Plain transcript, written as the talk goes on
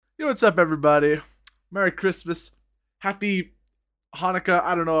Yo, what's up, everybody? Merry Christmas. Happy Hanukkah.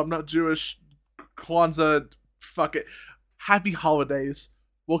 I don't know. I'm not Jewish. Kwanzaa. Fuck it. Happy holidays.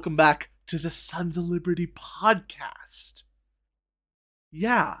 Welcome back to the Sons of Liberty podcast.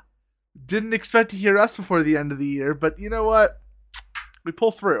 Yeah. Didn't expect to hear us before the end of the year, but you know what? We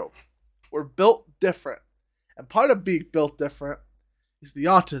pull through. We're built different. And part of being built different is the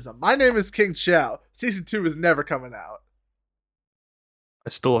autism. My name is King Chow. Season 2 is never coming out. I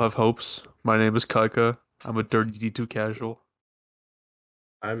still have hopes. My name is Kaika. I'm a dirty D2 casual.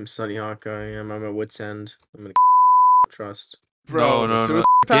 I'm Sunny Hawkeye. I'm at Wits End. I'm gonna trust. Bro, No. Suicide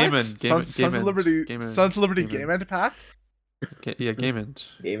Game Pact? End, Game End, Sons of Liberty, Game End, Sons of Liberty Game Game End. End Pact? Yeah, Game End.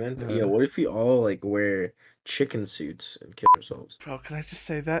 Game End? Yeah. Yeah, what if we all like wear chicken suits and kill ourselves? Bro, can I just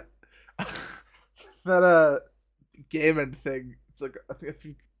say that that Game End thing? It's like I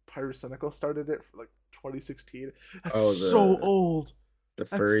think Pyrocynical started it for like 2016. That's Oh, so old. The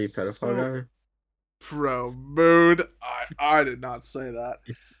furry That's pedophile so- guy? Bro, mood. I did not say that.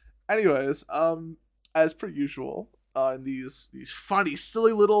 Anyways, as per usual, in these funny,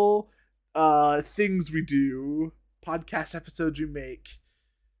 silly little things we do, podcast episodes we make,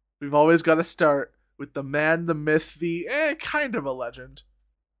 we've always got to start with the man, the myth, the kind of a legend.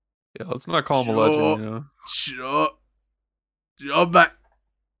 Yeah, let's not call him a legend, you know. Sure. Joe back.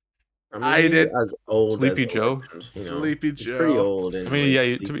 I he's did. as old Sleepy as a Joe? legend, you know? Sleepy He's Joe. pretty old. And, I mean, yeah,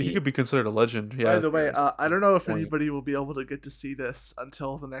 like, to me, he sleepy. could be considered a legend. Yeah. By the way, I don't know if Point. anybody will be able to get to see this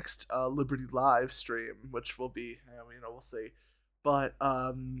until the next Liberty Live stream, which will be, we'll see. But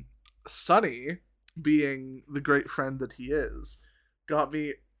Sonny, being the great friend that he is, got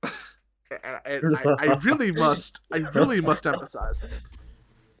me, and I really must emphasize,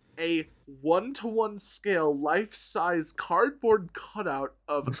 a 1-to-1 scale, life-size cardboard cutout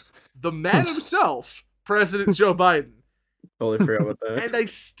of the man himself, President Joe Biden. Totally forgot about that. And I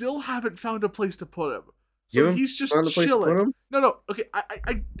still haven't found a place to put him. You So haven't he's just found a place to put chilling. him? No, okay,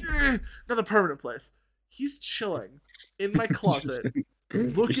 I not a permanent place. He's chilling in my closet,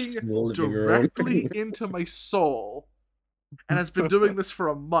 looking Just in the living room. directly into my soul, and has been doing this for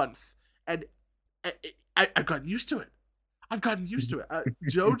a month. And I've gotten used to it.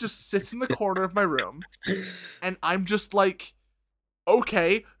 Joe just sits in the corner of my room, and I'm just like,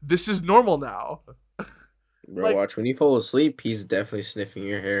 okay, this is normal now. Bro, like- watch when you fall asleep, he's definitely sniffing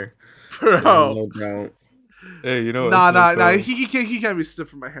your hair. Bro. No doubt. Hey, you know. Nah. He can't be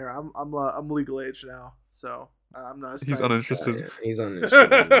sniffing my hair. I'm legal age now, so I'm not. He's uninterested. He's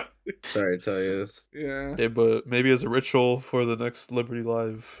uninterested. Sorry to tell you this. Yeah. Hey, but maybe as a ritual for the next Liberty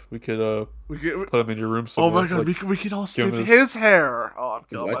Live, we could put him in your room Oh somewhere. my god, like, we could all give sniff him his hair. Oh, I'm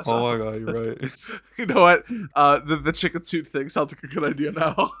killing What? myself. Oh my god, you're right. You know what? The chicken suit thing sounds like a good idea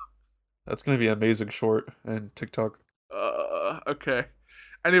now. That's gonna be an amazing short and TikTok. Okay.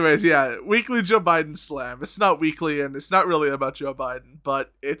 Anyways, yeah, weekly Joe Biden slam. It's not weekly, and it's not really about Joe Biden,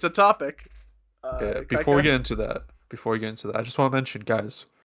 but it's a topic. Yeah, before we get into that, I just want to mention, guys,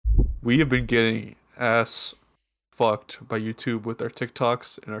 we have been getting ass fucked by YouTube with our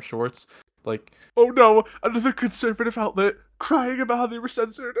TikToks and our shorts. Like, oh no, another conservative outlet crying about how they were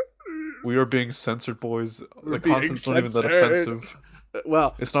censored. we are being censored, boys. We're The being content's not even that censored. offensive.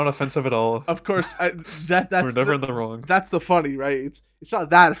 Well, It's not offensive at all. of course, that's We're never in the wrong. That's the funny, right? It's not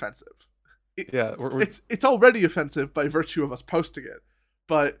that offensive. Yeah, we're It's already offensive by virtue of us posting it,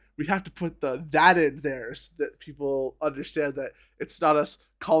 but we have to put that in there so that people understand that it's not us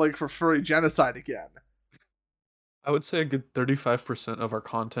calling for furry genocide again. I would say a good 35% of our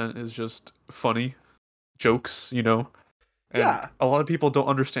content is just funny jokes, you know? And Yeah. a lot of people don't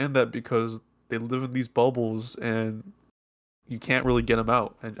understand that because they live in these bubbles and you can't really get them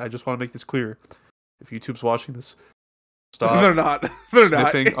out. And I just want to make this clear. If YouTube's watching this, stop They're not. They're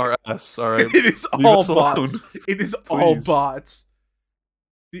not. sniffing our ass, alright? It is Leave all us alone. bots. It is all Please. bots.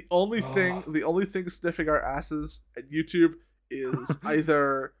 The only thing sniffing our asses at YouTube is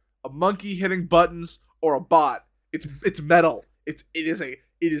either a monkey hitting buttons or a bot. It's metal. It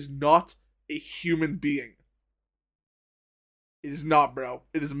is not a human being. It is not, bro.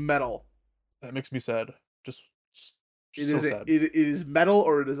 It is metal. That makes me sad. Just It so is sad. it is metal,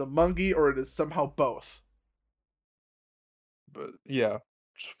 or it is a monkey, or it is somehow both. But yeah,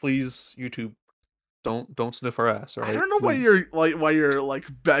 just please, YouTube, don't sniff our ass, alright? I don't know why you're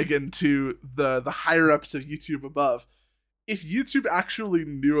begging to the higher ups of YouTube above. If YouTube actually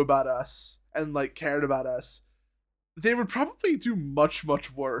knew about us and cared about us, they would probably do much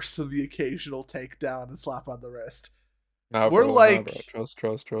worse than the occasional takedown and slap on the wrist. Nah, We're bro, like- bro.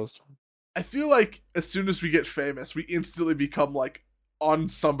 Trust. I feel like as soon as we get famous, we instantly become on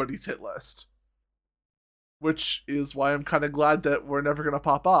somebody's hit list. which is why I'm kind of glad that we're never gonna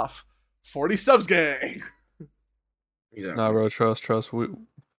pop off. 40 subs, gang. Exactly. Nah, bro, trust.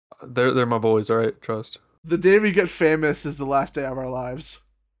 They're my boys, all right. Trust. The day we get famous is the last day of our lives.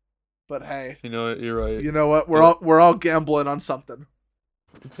 But hey, You know, you're right. you know what? We're all gambling on something.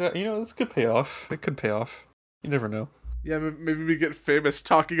 You know, this could pay off. It could pay off. You never know. Yeah, maybe we get famous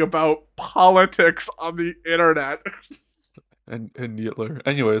talking about politics on the internet. And Hitler.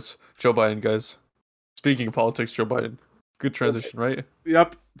 Anyways, Joe Biden, guys. Speaking of politics, Joe Biden. Good transition, right?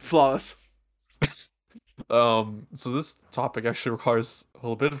 Yep, flawless. So this topic actually requires a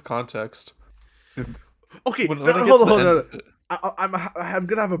little bit of context. Okay, When I get hold to the on. end of it- I'm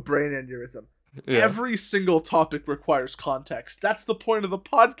gonna have a brain aneurysm. Yeah, Every single topic requires context. That's the point of the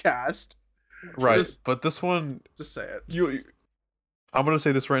podcast. right. But this one, Just say it. I'm gonna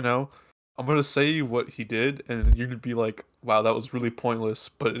say this right now. I'm gonna say what he did, and you're gonna be like, "Wow, that was really pointless,"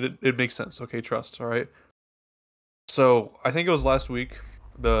 but it makes sense. Okay, trust. All right. So I think it was last week,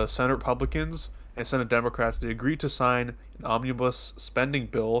 the Senate Republicans and Senate Democrats, they agreed to sign an omnibus spending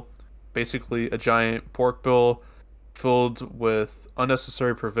bill, basically a giant pork bill filled with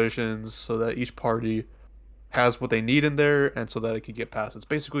unnecessary provisions so that each party has what they need in there and so that it can get passed. It's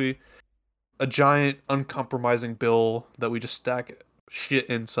basically a giant uncompromising bill that we just stack shit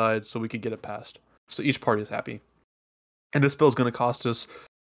inside so we can get it passed. So each party is happy. And this bill is going to cost us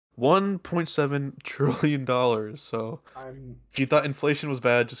 $1.7 trillion. So if you thought inflation was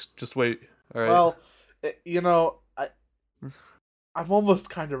bad, just wait. All right. Well, I'm almost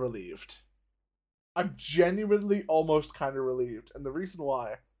kind of relieved. I'm genuinely almost kind of relieved, and the reason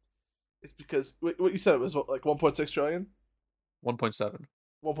why is because what you said, it was like 1.6 trillion. 1.7.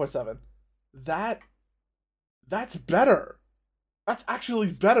 1.7. That's better. That's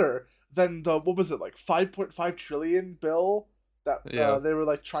actually better than the, what was it, like 5.5 trillion bill that they were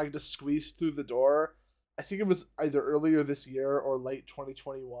like trying to squeeze through the door. I think it was either earlier this year or late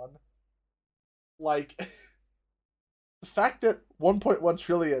 2021. Like, the fact that 1.1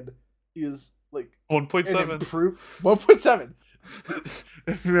 trillion is like 1.7. 1.7.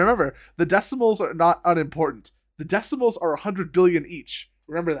 Remember, the decimals are not unimportant. The decimals are 100 billion each.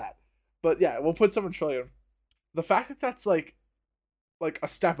 Remember that. But yeah, 1.7 trillion. The fact that that's like a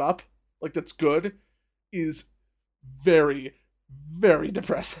step up, like that's good, is very, very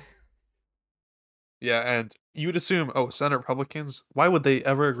depressing. Yeah, and you would assume, Senate Republicans, why would they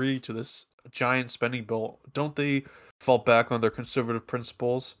ever agree to this giant spending bill? Don't they fall back on their conservative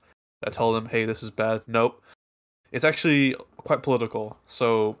principles that tell them, hey, this is bad? Nope. It's actually quite political.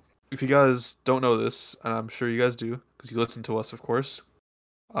 So if you guys don't know this, and I'm sure you guys do, because you listen to us, of course,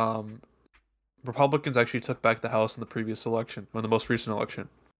 Republicans actually took back the House in the previous election, or the most recent election.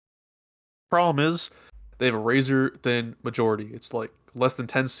 Problem is, they have a razor-thin majority. It's like less than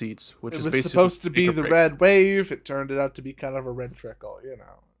 10 seats, which is basically supposed to be the red wave. It turned out to be kind of a red trickle, you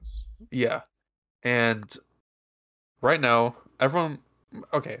know. Yeah. And right now, everyone,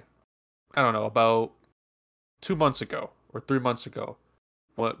 okay, I don't know, about 2 months ago or 3 months ago,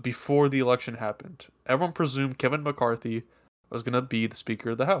 before the election happened, everyone presumed Kevin McCarthy was going to be the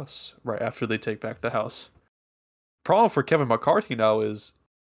Speaker of the House right after they take back the House. Problem for Kevin McCarthy now is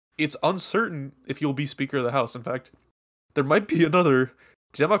it's uncertain if he'll be Speaker of the House. In fact, there might be another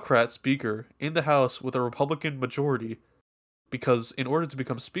Democrat Speaker in the House with a Republican majority, because in order to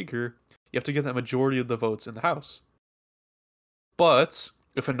become Speaker, you have to get that majority of the votes in the House. But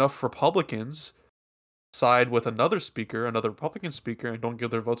if enough Republicans side with another speaker, another Republican speaker, and don't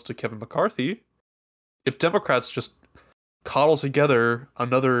give their votes to Kevin McCarthy, if Democrats just coddle together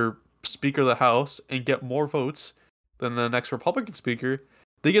another Speaker of the House and get more votes than the next Republican speaker,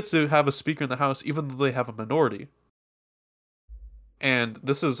 they get to have a Speaker in the House even though they have a minority. And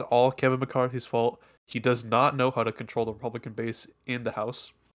this is all Kevin McCarthy's fault. He does not know how to control the Republican base in the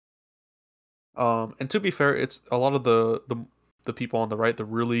House. And to be fair, it's a lot of the people on the right, the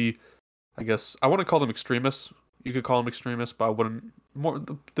really, I guess, I wouldn't call them extremists. You could call them extremists, but I wouldn't. More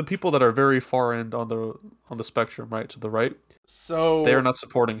the people that are very far end on the spectrum, right, to the right. So they are not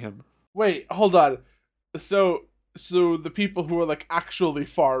supporting him. Wait, hold on. So the people who are like actually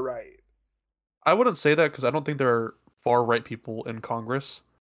far right. I wouldn't say that because I don't think there are far right people in Congress.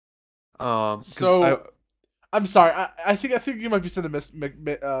 I'm sorry. I think you might be sending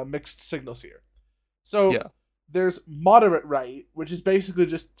mixed signals here. So yeah. There's moderate right, which is basically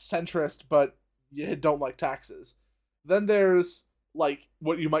just centrist, but you don't like taxes. Then there's like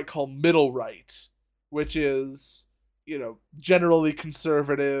what you might call middle right, which is, generally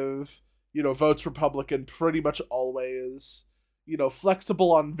conservative, votes Republican pretty much always,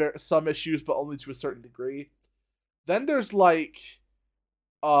 flexible on some issues, but only to a certain degree. Then there's like,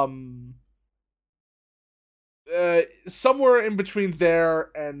 somewhere in between there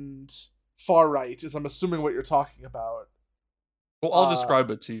and far right is, I'm assuming, what you're talking about. Well, I'll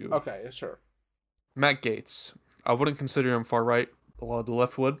describe it to you. Okay, sure. Matt Gaetz. I wouldn't consider him far right. A lot of the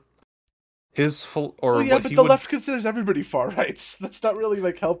left would. But the left considers everybody far right. So that's not really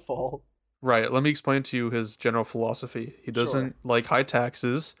like helpful. Right. Let me explain to you his general philosophy. He doesn't like high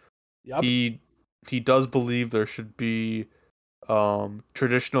taxes. Yep. He does believe there should be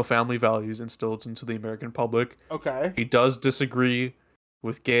traditional family values instilled into the American public. Okay. He does disagree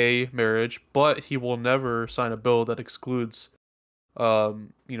with gay marriage, but he will never sign a bill that excludes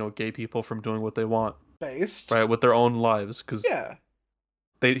gay people from doing what they want. Right, with their own lives, because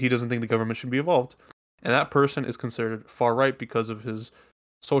he doesn't think the government should be involved. And that person is considered far right because of his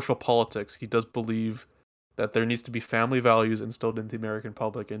social politics. He does believe that there needs to be family values instilled in the American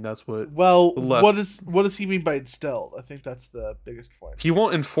public, and that's what. Well, what does he mean by instilled? I think that's the biggest point. He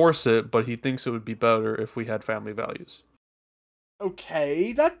won't enforce it, but he thinks it would be better if we had family values.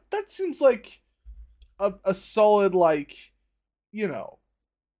 Okay, that seems like a solid, like,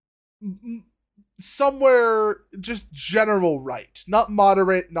 somewhere just general right, not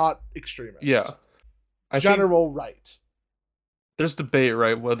moderate, not extremist. Yeah, general right. There's debate,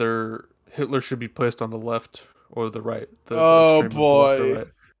 right, whether Hitler should be placed on the left or the right. Oh boy. Right.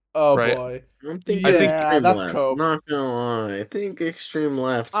 Oh right? boy. I think that's left. cope. Not gonna lie, I think extreme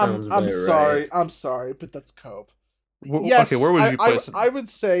left sounds I'm sorry. right. I'm sorry, but that's cope. Yes. Okay, where would you place him? I would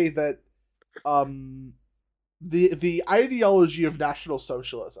say that the ideology of National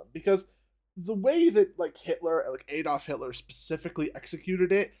Socialism, because the way that like Hitler, like Adolf Hitler specifically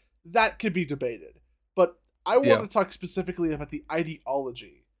executed it, that could be debated. But I want to talk specifically about the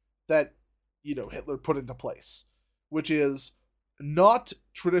ideology that, Hitler put into place, which is not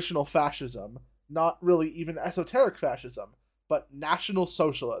traditional fascism, not really even esoteric fascism, but National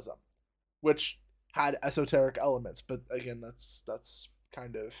Socialism, which had esoteric elements, but again, that's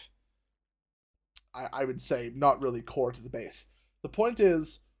kind of, I would say, not really core to the base. The point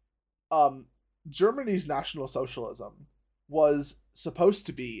is, Germany's National Socialism was supposed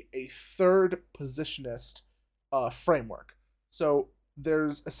to be a third positionist framework. So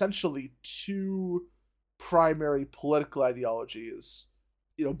there's essentially two primary political ideologies,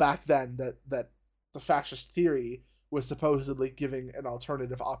 back then that the fascist theory was supposedly giving an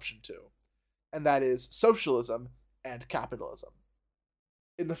alternative option to, and that is socialism and capitalism.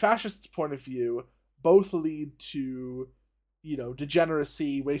 In the fascists' point of view, both lead to,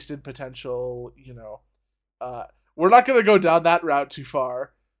 degeneracy, wasted potential, we're not going to go down that route too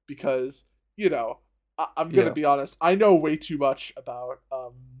far because, I'm going to be honest, I know way too much about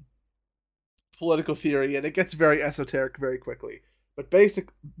political theory, and it gets very esoteric very quickly. But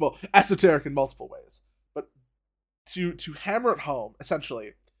esoteric in multiple ways. But to hammer it home,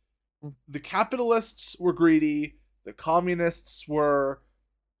 essentially, the capitalists were greedy, the communists were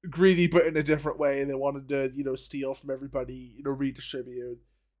greedy but in a different way. They wanted to, steal from everybody, redistribute,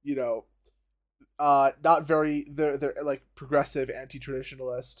 not very, they're like progressive,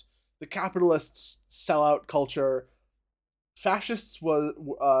 anti-traditionalist. The capitalists sell out culture. Fascists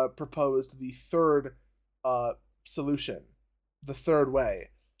proposed the third solution, the third way.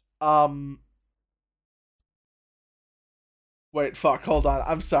 Wait, fuck, hold on.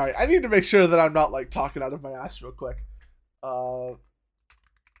 I'm sorry. I need to make sure that I'm not like talking out of my ass real quick.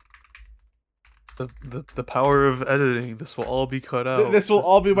 The power of editing. This will all be cut out. This will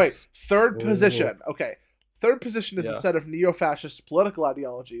all be third position. Okay. Third position is a set of neo-fascist political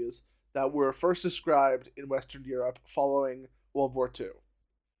ideologies that were first described in Western Europe following World War II.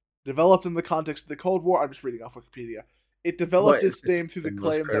 Developed in the context of the Cold War, I'm just reading off Wikipedia. It developed its name through the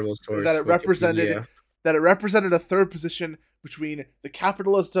claim that it represented a third position between the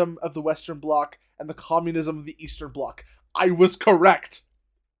capitalism of the Western Bloc and the communism of the Eastern Bloc. I was correct.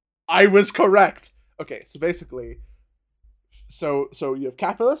 Okay, so basically, so you have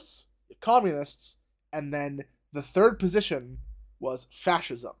capitalists, you have communists, and then the third position was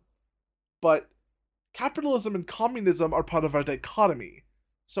fascism. But capitalism and communism are part of a dichotomy.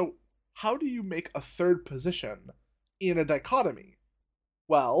 So how do you make a third position in a dichotomy?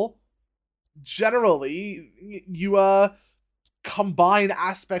 Well, generally, you combine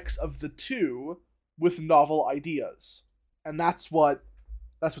aspects of the two with novel ideas. And that's what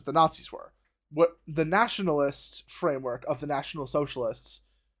the Nazis were. What the nationalist framework of the National Socialists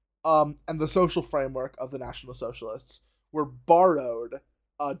and the social framework of the National Socialists were borrowed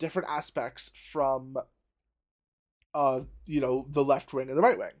different aspects from the left wing and the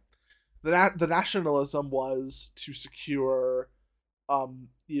right wing. The nationalism was to secure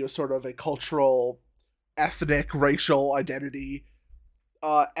sort of a cultural, ethnic, racial identity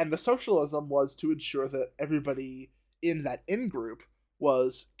And the socialism was to ensure that everybody in that in-group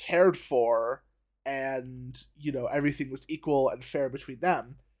was cared for, and everything was equal and fair between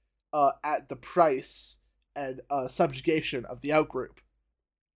them, at the price and subjugation of the out-group.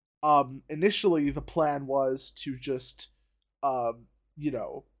 Initially the plan was to just,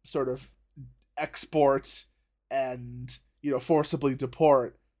 sort of export and forcibly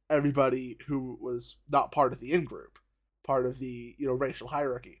deport everybody who was not part of the in-group, part of the racial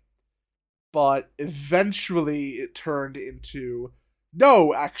hierarchy. But eventually it turned into,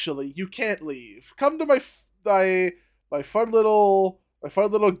 no, actually, you can't leave. Come to my fun little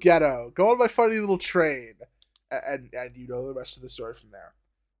ghetto. Go on my funny little train, and the rest of the story from there.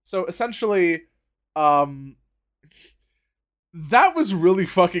 So essentially, that was really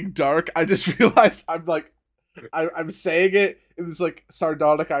fucking dark. I just realized I'm saying it in this like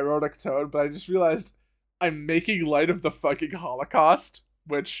sardonic, ironic tone, but I just realized I'm making light of the fucking Holocaust,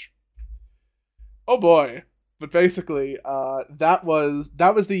 which, oh boy. But basically, that was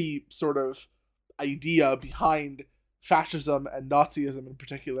the sort of idea behind fascism and Nazism in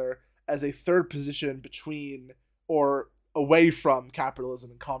particular as a third position between or away from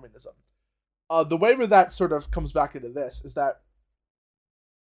capitalism and communism. The way where that sort of comes back into this is that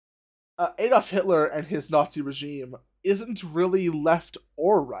Adolf Hitler and his Nazi regime isn't really left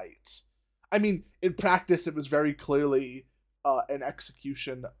or right. I mean, in practice, it was very clearly an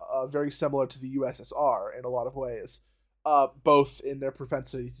execution very similar to the USSR in a lot of ways, both in their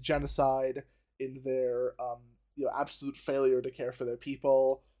propensity to genocide, in their absolute failure to care for their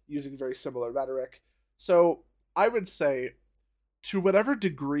people, using very similar rhetoric. So I would say, to whatever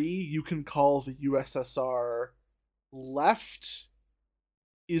degree you can call the USSR left,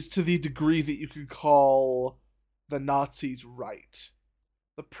 is to the degree that you could call the Nazis right.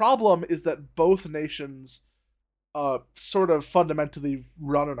 The problem is that both nations sort of fundamentally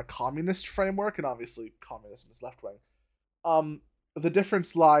run on a communist framework, and obviously communism is left-wing. The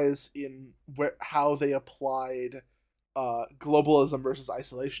difference lies in how they applied globalism versus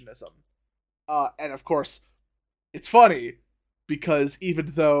isolationism. And of course, it's funny, because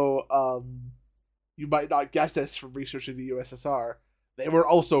even though you might not get this from researching the USSR, they were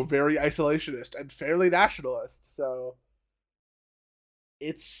also very isolationist and fairly nationalist. So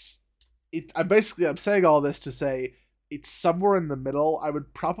I'm saying all this to say it's somewhere in the middle. I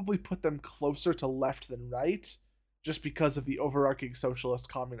would probably put them closer to left than right, just because of the overarching socialist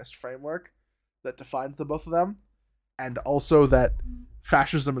communist framework that defines the both of them, and also that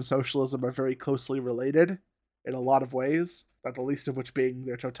fascism and socialism are very closely related in a lot of ways, not the least of which being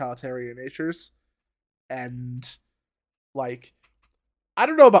their totalitarian natures. And like, I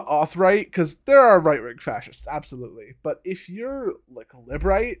don't know about alt-right, because there are right-wing fascists, absolutely. But if you're like a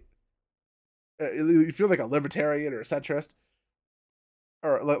liberite, if you're like a libertarian or a centrist,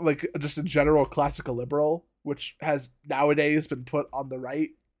 or like just a general classical liberal, which has nowadays been put on the right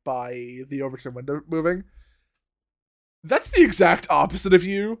by the Overton window moving, that's the exact opposite of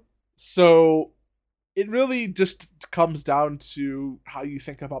you. So it really just comes down to how you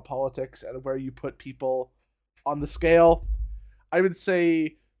think about politics and where you put people on the scale. I would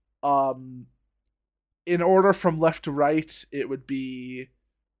say, in order from left to right, it would be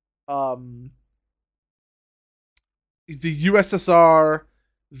the USSR,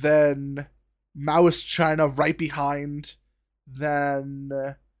 then Maoist China right behind, then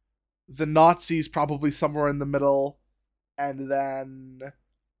the Nazis probably somewhere in the middle, and then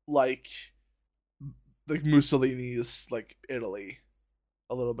like Mussolini's like Italy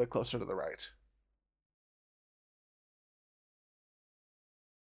a little bit closer to the right.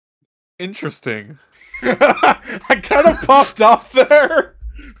 Interesting. I kind of popped off there.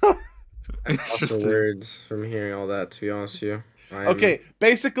 I lost the words from hearing all that, to be honest with you. Okay,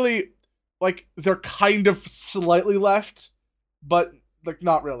 basically, like, they're kind of slightly left, but like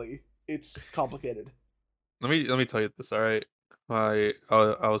not really. It's complicated. Let me tell you this, all right? I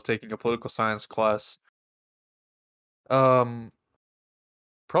was taking a political science class, probably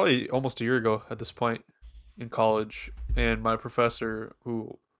almost a year ago at this point in college, and my professor,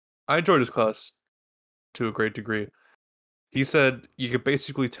 who I enjoyed his class to a great degree, he said you could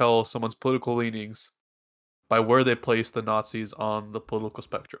basically tell someone's political leanings by where they place the Nazis on the political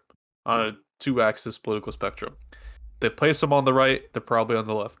spectrum, on a two-axis political spectrum. If they place them on the right, they're probably on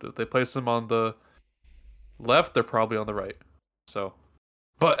the left. If they place them on the left, they're probably on the right. So,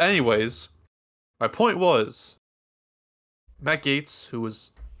 but anyways, my point was, Matt Gaetz, who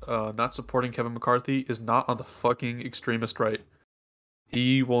was not supporting Kevin McCarthy, is not on the fucking extremist right.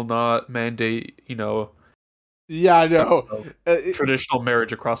 He will not mandate, Yeah, I know. Traditional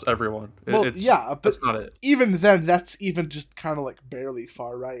marriage across everyone. Well, It's yeah, but that's not it. even then, that's even just kind of like barely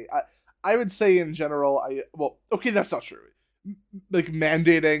far right. I would say in general, okay, that's not true. Like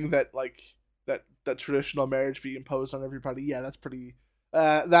mandating that that traditional marriage be imposed on everybody. Yeah, that's pretty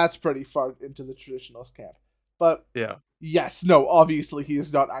far into the traditionalist camp. But Yeah. yes, no, obviously he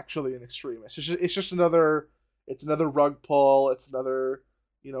is not actually an extremist. It's just another rug pull. It's another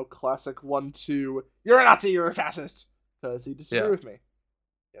classic 1-2. You're a Nazi. You're a fascist because he disagreed Yeah. with me.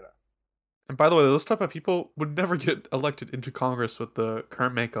 And by the way, those type of people would never get elected into Congress with the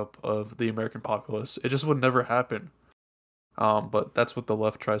current makeup of the American populace. It just would never happen. But that's what the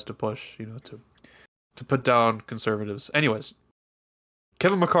left tries to push, to put down conservatives. Anyways,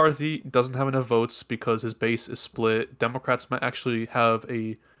 Kevin McCarthy doesn't have enough votes because his base is split. Democrats might actually have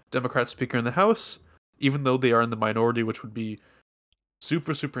a Democrat speaker in the House, even though they are in the minority, which would be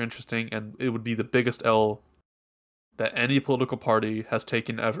super, super interesting, and it would be the biggest L that any political party has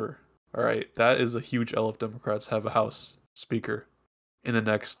taken ever. All right, that is a huge L if Democrats have a House Speaker in the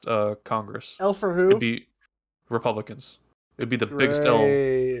next Congress. L for It'd who? be Republicans. It'd be the biggest L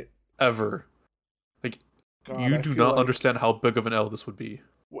Great. ever. Like, God, you I do feel not like understand how big of an L this would be.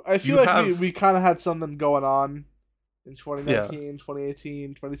 I feel You like have- we kind of had something going on in 2019, Yeah.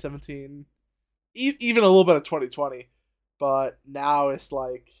 2018, 2017, even a little bit of 2020. But now it's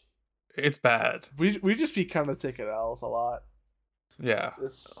like It's bad. we just be kind of taking L's a lot. Yeah.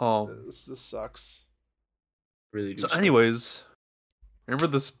 This sucks. Really do. So, suck. anyways, remember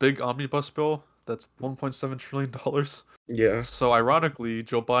this big omnibus bill that's $1.7 trillion? Yeah. So, ironically,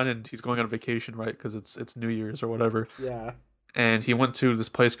 Joe Biden, he's going on vacation, right? Because it's New Year's or whatever. Yeah. And he went to this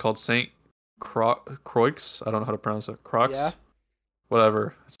place called St. Croix. I don't know how to pronounce it. Croix? Yeah.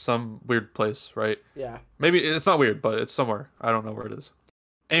 Whatever. It's some weird place, right? Yeah. Maybe it's not weird, but it's somewhere. I don't know where it is.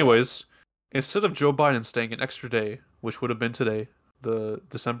 Anyways, instead of Joe Biden staying an extra day, which would have been today, the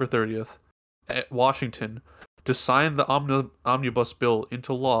December 30th, at Washington, to sign the omnibus bill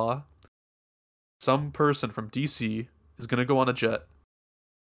into law, some person from DC is going to go on a jet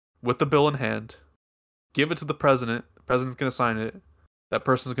with the bill in hand, give it to the president. The president's going to sign it. That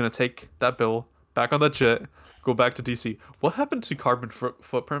person's going to take that bill back on that jet, go back to DC. What happened to carbon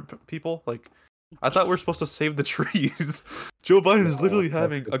footprint, people? Like, I thought we were supposed to save the trees. Joe Biden is literally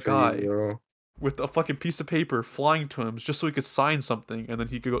having a guy with a fucking piece of paper flying to him just so he could sign something, and then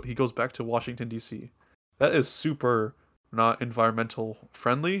he goes back to Washington DC. That is super not environmental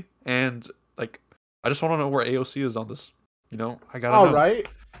friendly, and like, I just want to know where AOC is on this. I gotta know. All right.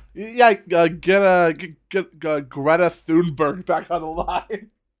 Yeah, get Greta Thunberg back on the line.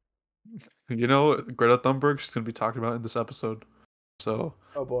 Greta Thunberg, she's gonna be talked about in this episode. So.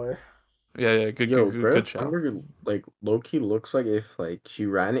 Oh boy. Yeah, good shout. Thunberg, like, low-key looks like if, like, she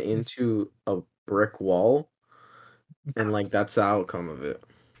ran into a brick wall and, like, that's the outcome of it.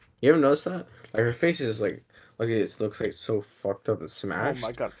 You ever noticed that? Like, her face is, like, look at this, looks like so fucked up and smashed. Oh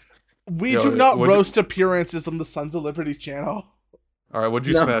my god. We do not roast appearances on the Sons of Liberty channel. Alright, what'd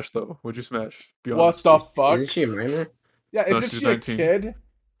you smash, though? What'd you smash? Be What honest. the fuck? Isn't she a minor? Yeah, No, isn't she's she 19. a kid?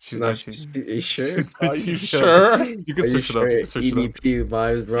 She's No, 19. Are you sure? She's Are 19, you yeah. sure? You can Are you search it up. sure? Search it up. EDP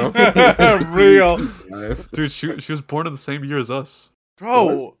vibes, bro. Real. Dude, she was born in the same year as us.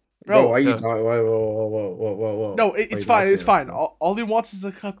 Bro, Why you Yeah. talking? Whoa. No, Why it's you fine. It's doxing fine. her? All he wants is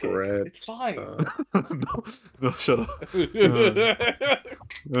a cupcake. Correct. It's fine. No, shut up.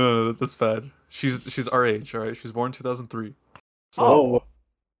 That's bad. She's our age, alright? She's born 2003. So, Oh.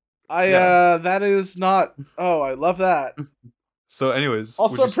 Yeah. That is not. Oh, I love that. So, anyways.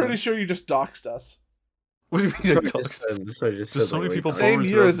 Also, I'm what'd you pretty smash? sure you just doxed us. What do you mean? That's what I just said. That's what I just There's said. so many like, people wait, born Same in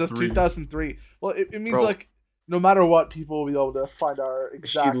year as us, 2003. 2003. Well, it means Bro. like no matter what, people will be able to find our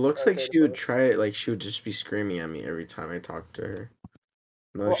exact. She looks like date she of would birth. try it. Like she would just be screaming at me every time I talked to her.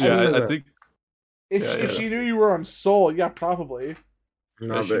 No, Well, she I Yeah, mean, says I that. think. If Yeah, if yeah. she knew you were on SoL, yeah, probably.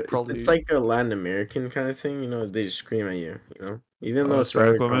 No, Yeah, she but probably- it's like a Latin American kind of thing. They just scream at you. Even though it's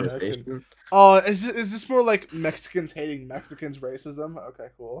Hispanic regular women? conversation. Oh, is this more like Mexicans hating Mexicans racism? Okay,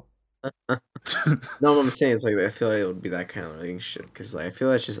 cool. No, I'm saying it's like I feel like it would be that kind of like shit because like I feel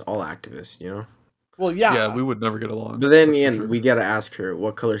like it's just all activists. Well, yeah. Yeah, we would never get along. But then that's for again, sure. we gotta ask her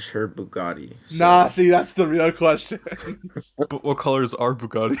what color's her Bugatti. So, Nah, see, that's the real question. But what color is our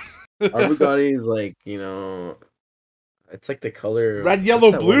Bugatti? our Bugatti is like it's like the color of- Red, what's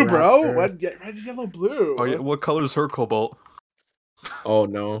yellow, that blue, one bro. rapper? Red, yellow, blue. Oh yeah, what color is her Cobalt? Oh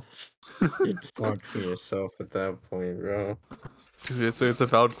no, you're just boxing yourself at that point, bro. Dude, it's a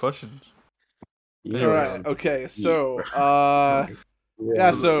valid question. You All know, right. Okay. So, yeah,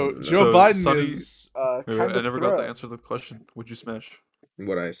 yeah. So listen, Joe So, Biden Sonny- is Wait, kind of I never got the threat. answer to the question. Would you smash?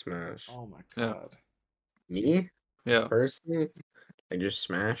 what I smash. Oh my Yeah. god. Me Yeah. personally, like just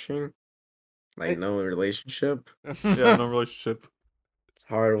smashing, like I- no relationship. Yeah, no relationship. It's a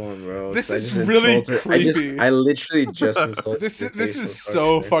hard one, bro. This Cause I is just really insulted. creepy. I literally just insulted This your is facial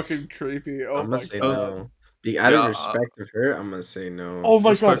so structure. fucking creepy. Oh I'm gonna my say god. no. Be out of Yeah, respect of her, I'm gonna say no. Oh my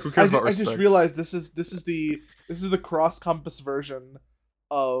respect. god. Who cares about I just respect? realized this is the cross compass version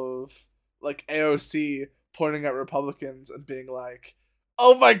of like AOC pointing at Republicans and being like,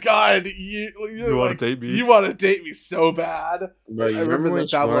 "Oh my god, You want to date me? you want to date me so bad." Bro, Like, you I remember remember when the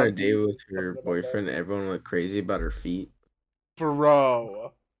she went on a Babylon date Bee with something her about that. boyfriend and everyone went crazy about her feet?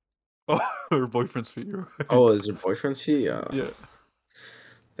 Bro. Oh, her boyfriend's feet. You're right. Oh, is her boyfriend's feet? Yeah.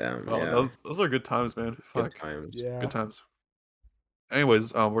 Damn, Oh, yeah. those are good times, man. Good Fuck. times. Yeah. Good times.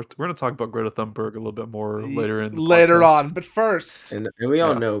 Anyways, we're gonna talk about Greta Thunberg a little bit more later in the Later podcast. on, but first, And we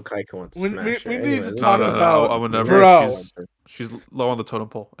all Yeah. know Kaika wants to we smash her. need Anyway, to let's talk go. about I would never. bro. She's low on the totem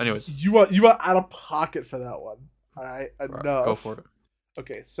pole. Anyways, You are out of pocket for that one. All right, all right, enough. go for it.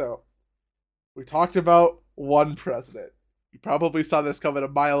 Okay, so we talked about one president. You probably saw this coming a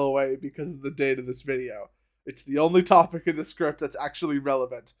mile away because of the date of this video. It's the only topic in the script that's actually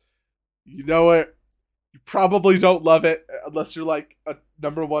relevant. You know it. You probably don't love it unless you're like a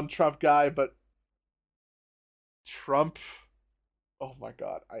 #1 Trump guy, but Trump. Oh my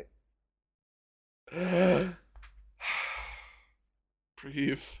god,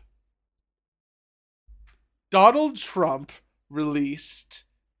 breathe. Donald Trump released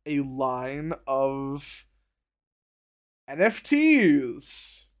a line of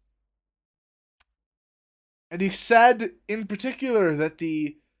NFTs. And he said in particular that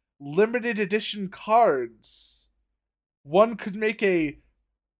the limited edition cards, one could make a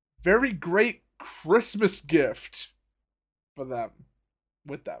very great Christmas gift for them,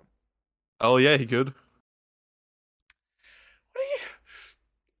 with them. Oh yeah, he could.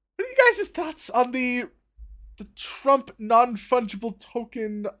 What are you guys' thoughts on the Trump non-fungible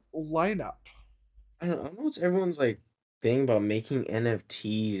token lineup? I don't know what's everyone's like thing about making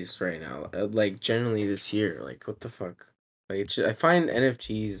NFTs right now. Like generally this year, like what the fuck? Like I find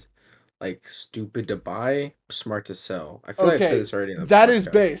NFTs like stupid to buy, smart to sell. I feel like I've said this already in the that is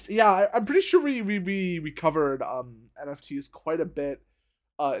podcast. based. Yeah, I'm pretty sure we covered NFTs quite a bit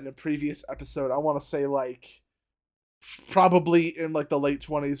in a previous episode. I want to say like probably in like the late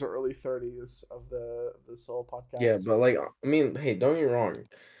 20s or early 30s of the SoL podcast. Yeah, but like I mean, hey, don't get me wrong.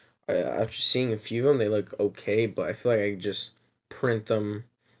 After seeing a few of them, they look okay, but I feel like I could just print them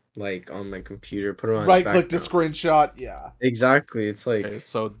like on my computer, put them on right click the background. screenshot. Yeah. Exactly. It's like Okay,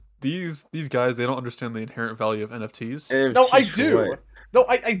 so these guys, they don't understand the inherent value of NFTs. No, I NFTs for do. what? No,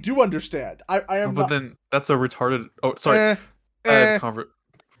 I do understand. I Oh, am but not. then that's a retarded. Oh, sorry, Eh, bad eh. convert.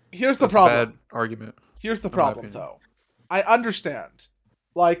 Here's the That's a problem. bad argument. Here's the in my problem, opinion. though. I understand.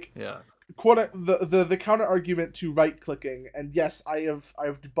 Like, Yeah. the counter argument to right clicking, and yes, I have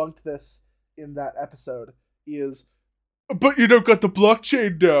debunked this in that episode, is, but you don't got the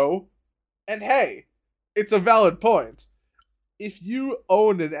blockchain, though. And hey, it's a valid point. If you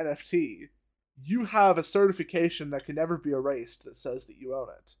own an NFT, you have a certification that can never be erased that says that you own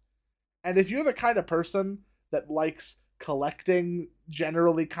it. And if you're the kind of person that likes collecting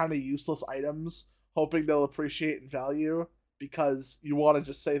generally kind of useless items, hoping they'll appreciate in value because you want to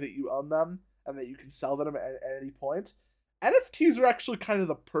just say that you own them and that you can sell them at any point, NFTs are actually kind of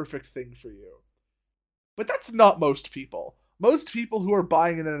the perfect thing for you. But that's not most people. Most people who are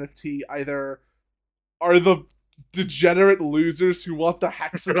buying an NFT either are the degenerate losers who want the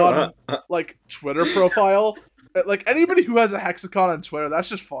hexagon like Twitter profile. Like anybody who has a hexagon on Twitter, that's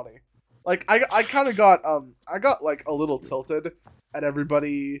just funny. Like I kind of got I got like a little tilted at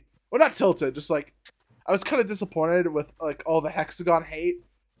everybody. Well, not tilted, just like I was kind of disappointed with like all the hexagon hate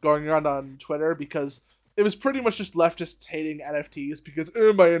going around on Twitter because it was pretty much just leftists hating NFTs because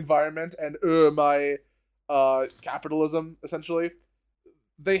my environment and my capitalism essentially.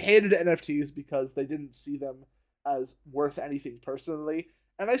 They hated NFTs because they didn't see them as worth anything personally,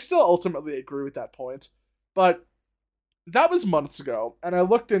 and I still ultimately agree with that point. But that was months ago, and I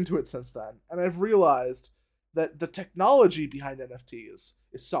looked into it since then, and I've realized that the technology behind NFTs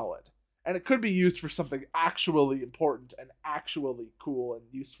is solid, and it could be used for something actually important and actually cool and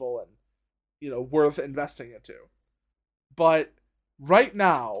useful and, you know, worth investing into. But right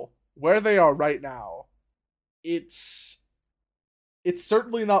now, where they are right now, it's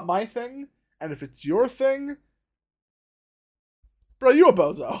certainly not my thing, and if it's your thing, bro, you a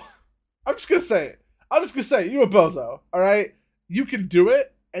bozo. I'm just gonna say it. I'm just gonna say it, you a bozo. All right, you can do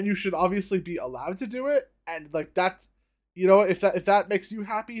it, and you should obviously be allowed to do it. And like that, you know, if that makes you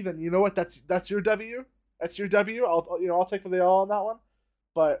happy, then you know what, that's your W. That's your W. I'll take the L on that one.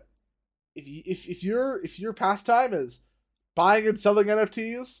 But if your pastime is buying and selling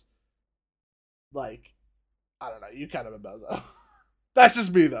NFTs, like, I don't know, you kind of a bozo. That's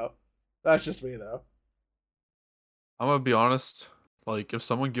just me though. That's just me though. I'm gonna be honest. Like, if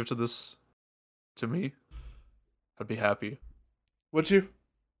someone gifted this to me, I'd be happy. Would you?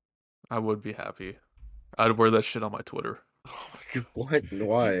 I would be happy. I'd wear that shit on my Twitter. Oh my god. What?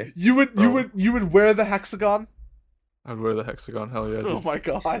 Why? You would wear the hexagon? I'd wear the hexagon. Hell yeah, Oh dude. my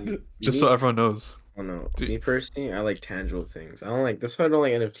god. See, Just me- so everyone knows. Oh no, Dude. me personally, I like tangible things. I don't like that's why I don't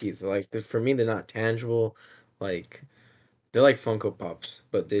like NFTs. For me, they're not tangible. Like they're like Funko Pops,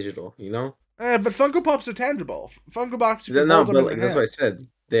 but digital. You know? But Funko Pops are tangible. Funko Pops, you can No, hold them but in like your that's what I hand. said.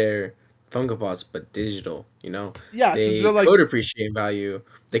 They're Funko Pops, but digital. You know? Yeah, so They they're like, could appreciate in value.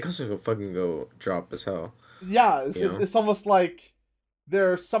 They can also fucking go drop as hell. yeah, You know? it's almost like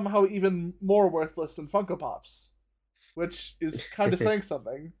they're somehow even more worthless than Funko Pops, which is kind of saying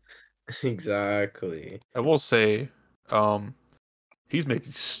something. Exactly. I will say, he's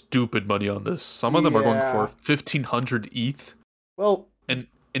making stupid money on this. Some of them are going for Yeah. 1,500 ETH, Well, and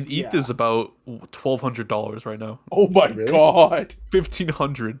ETH Yeah. is about $1,200 right now. oh my Really? god.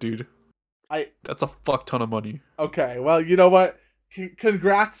 1,500, dude. I That's a fuck ton of money. Okay, well, you know what?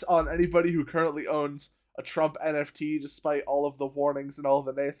 Congrats on anybody who currently owns a Trump NFT, despite all of the warnings and all of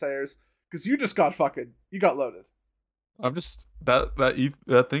the naysayers, because you just got you got loaded. I'm just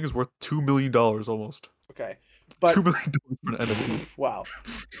that thing is worth $2 million almost. Okay, but $2 million for an NFT. wow.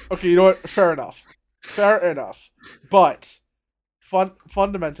 Okay, you know what? Fair enough. Fair enough. But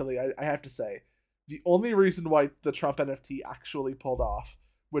fundamentally, I have to say, the only reason why the Trump NFT actually pulled off,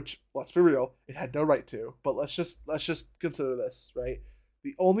 which, let's be real, it had no right to, but let's just consider this, right?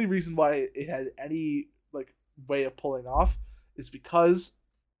 The only reason why it had any like way of pulling off is because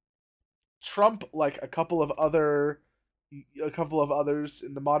Trump, like a couple of others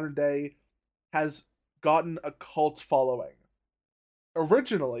in the modern day, has gotten a cult following.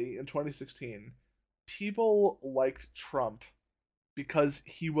 Originally, in 2016, people liked Trump because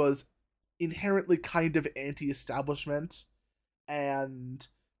he was inherently kind of anti-establishment, and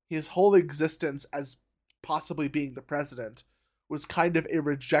his whole existence as possibly being the president was kind of a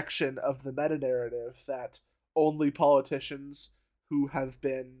rejection of the meta-narrative that only politicians who have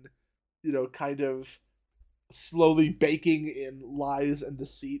been, kind of slowly baking in lies and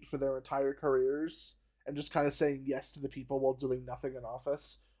deceit for their entire careers and just kind of saying yes to the people while doing nothing in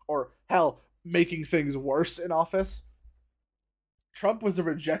office, or hell, making things worse in office. Trump was a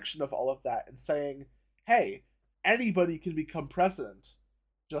rejection of all of that and saying, hey, anybody can become president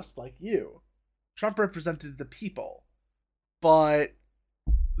just like you. Trump represented the people. But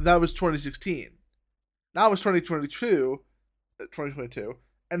that was 2016. Now it's 2022,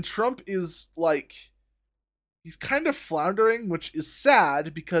 and Trump is like, he's kind of floundering, which is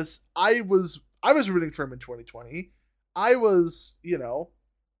sad because I was rooting for him in 2020. I was, I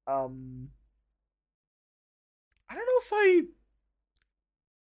don't know if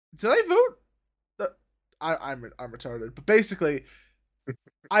did I vote? I'm retarded, but basically,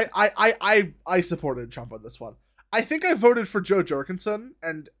 I supported Trump on this one. I think I voted for Joe Jorgensen,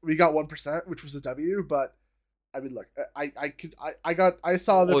 and we got 1%, which was a W. But I mean, look, I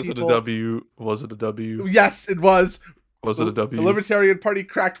saw the Was people. it a W? Was it a W? Yes, it was. Was it a W? The Libertarian Party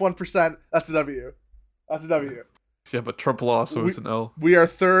cracked 1%. That's a W. That's a W. Yeah, but Trump lost, so it's an L. We are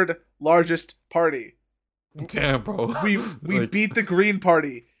third largest party. Damn, bro. We Like, beat the Green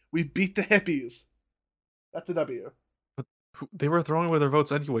Party. We beat the hippies. That's a W. they were throwing away their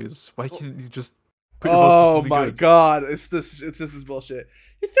votes anyways. Why can't you just put your votes to Oh something my good? god, this is bullshit.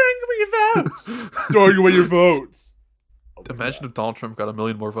 You're throwing away your votes. Throwing away your votes. Oh my Imagine God. if Donald Trump got 1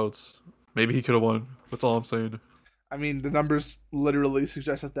 million more votes. Maybe he could have won. That's all I'm saying. I mean, the numbers literally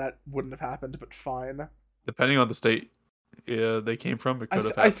suggest that wouldn't have happened, but fine. Depending on the state, they came from, it could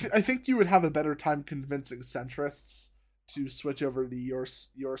have happened. I think you would have a better time convincing centrists to switch over to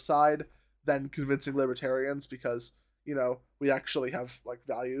your side than convincing libertarians, because we actually have like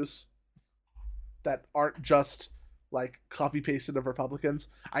values that aren't just like copy pasted of Republicans.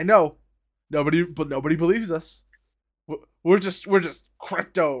 I know nobody believes us. We're just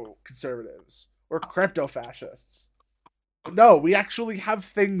crypto conservatives. We're crypto fascists. No, we actually have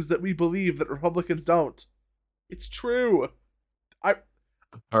things that we believe that Republicans don't. It's true.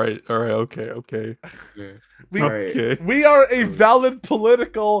 All right, okay. We Okay. we are a valid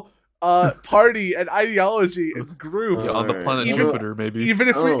political party and ideology and group. Yeah, on the planet Even- Jupiter, maybe. Even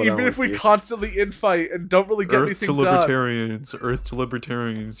if Oh, that we would be- constantly infight and don't really get Earth to anything done. libertarians, Earth to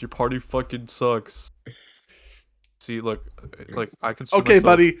libertarians. Your party fucking sucks. See, look, like I consider Okay, myself,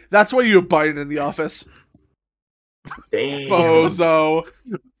 buddy, that's why you have Biden in the office. Damn. Bozo.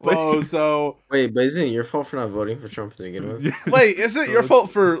 Wait. Bozo. Wait, but isn't it your fault for not voting for Trump to begin with? Wait, isn't it So your it's- fault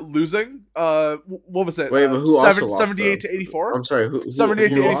for losing? What was it? Wait, but who also lost? 78 though? to 84? I'm sorry. Who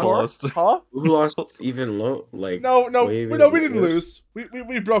 78 to who also 84? lost? Huh? Who lost even low? Like No, way we even didn't worse? lose.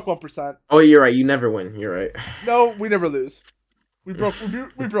 We broke 1%. Oh, you're right. You never win. You're right. No, we never lose. We broke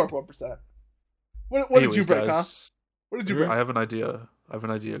 1%. What did Anyways, you break, guys, huh? What did you break? I have an idea.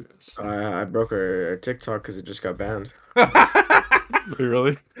 Guys. I broke our TikTok because it just got banned. Wait,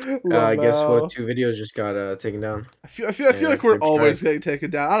 really? Guess LaMelo. what? 2 videos just got taken down. I feel Yeah, like we're good always strike. getting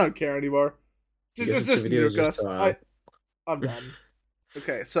taken down. I don't care anymore. Guess Just what 2 videos nuke just us. I'm done.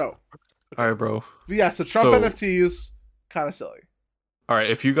 Okay, so All right, bro. but yeah, so Trump So- NFTs kind of silly. All right,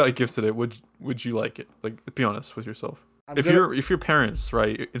 if you got gifted it, would you like it? Like, be honest with yourself. I'm If gonna- your parents,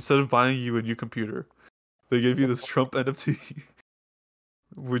 right, instead of buying you a new computer, they gave you this Trump NFT,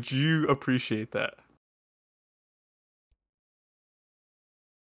 would you appreciate that?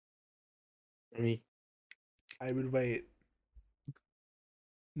 I would wait.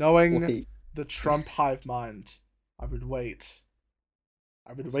 Knowing Wait. the Trump hive mind, I would wait.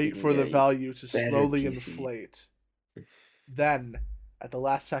 I would It's wait gonna for the get value to better slowly PC. inflate. Then, at the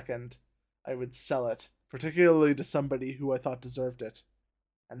last second, I would sell it, particularly to somebody who I thought deserved it.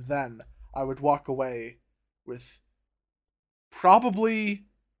 And then I would walk away with probably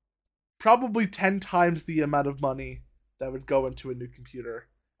 10 times the amount of money that would go into a new computer.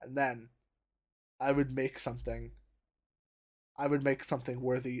 And then I would make something. I would make something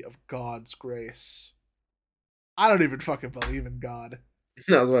worthy of God's grace. I don't even fucking believe in God.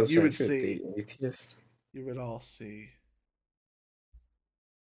 I was about to say, You would you're see. the atheist. You would all see.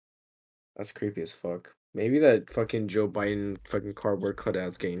 That's creepy as fuck. Maybe that fucking Joe Biden fucking cardboard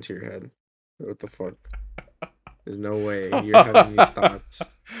cutouts get into your head. What the fuck? There's no way you're having these thoughts.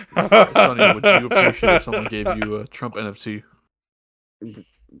 Sonny, would you appreciate if someone gave you a Trump NFT?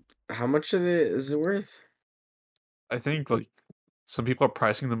 How much of it is it worth? I think like some people are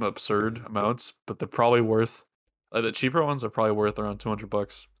pricing them absurd amounts, but they're probably worth like the cheaper ones are probably worth around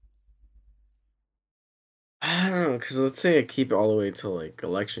 $200. I don't know, because let's say I keep it all the way till like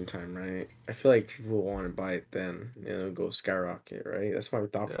election time, right? I feel like people want to buy it then, it'll go skyrocket, right? That's my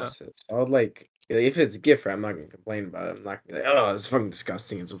thought Yeah. process. I would like, if it's a gift, I'm not gonna complain about it. I'm not gonna be like, oh, it's fucking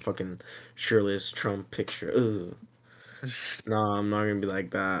disgusting. It's a fucking shirtless Trump picture. Ugh. No, I'm not gonna be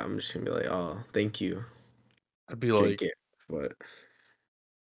like that. I'm just gonna be like, oh, thank you. I'd be Drink like, it. But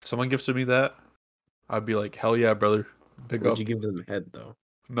if someone gifted me that, I'd be like, hell yeah, brother, big would up. you give them head though?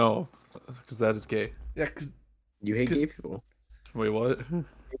 No, because that is gay. Yeah, because You hate 'Cause- gay people. Wait, what? You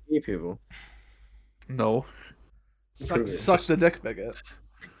hate gay people. No. Prove it. suck the dick, bigot.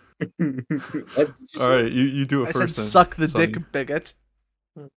 What did you All say? right, you do it I said first. Then, suck the Sonny. dick, bigot.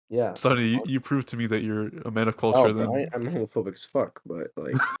 Yeah. Sonny, you prove to me that you're a man of Oh, culture. but Then I'm homophobic as fuck, but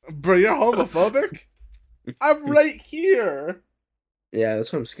like, Bro, you're homophobic? I'm right here. yeah,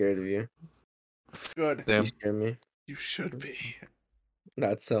 that's why I'm scared of you. Good. damn, You scare me. You should be.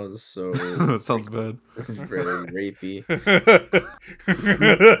 That sounds so that sounds bad. really rapey.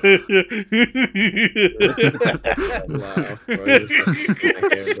 Laugh, bro. You just touched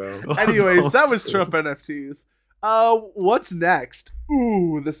my hair, bro. Oh, Anyways, no. that was Trump NFTs. What's next?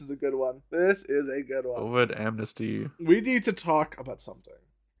 Ooh, this is a good one. This is a good one. COVID amnesty. We need to talk about something.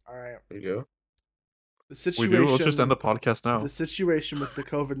 All right. There you go. The We situation. do. Let's just end the podcast now. The situation with the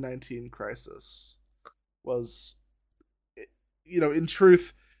COVID-19 crisis was, in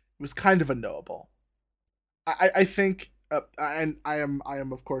truth, it was kind of unknowable. I think, and I am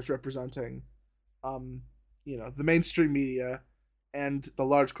of course representing, the mainstream media and the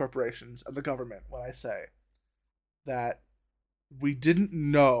large corporations and the government when I say that we didn't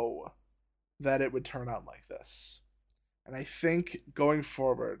know that it would turn out like this. And I think going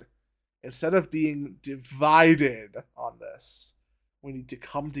forward, instead of being divided on this, we need to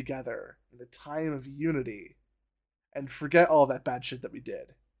come together in a time of unity and forget all that bad shit that we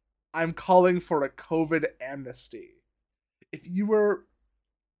did. I'm calling for a COVID amnesty. If you were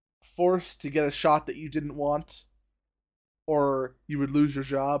forced to get a shot that you didn't want, or you would lose your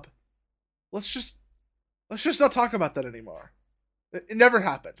job, let's just not talk about that anymore. It never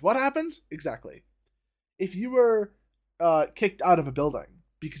happened. What happened? Exactly. If you were kicked out of a building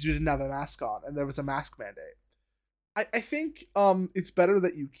because you didn't have a mask on and there was a mask mandate, I think it's better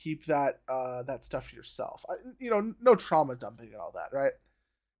that you keep that stuff to yourself. No trauma dumping and all that, right?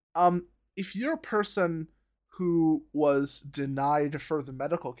 If you're a person who was denied further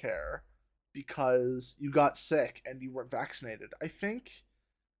medical care because you got sick and you weren't vaccinated, I think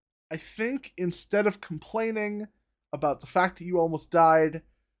instead of complaining about the fact that you almost died,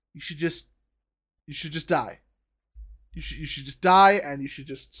 you should just die. You should just die, and you should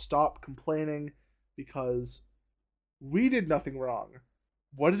just stop complaining because we did nothing wrong.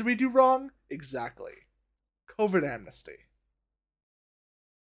 What did we do wrong? Exactly. COVID amnesty.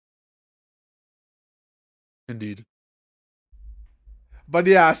 Indeed. But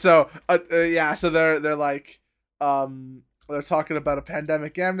yeah, so so they're like, they're talking about a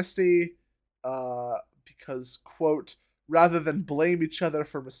pandemic amnesty, because quote, rather than blame each other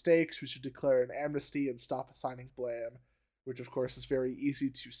for mistakes, we should declare an amnesty and stop assigning blame, which of course is very easy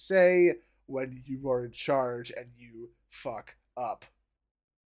to say when you are in charge and you fuck up.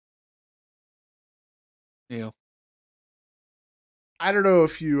 Yeah. I don't know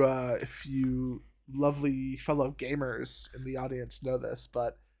if you lovely fellow gamers in the audience know this,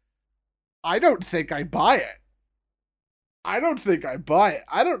 but I don't think I buy it. I don't think I buy it.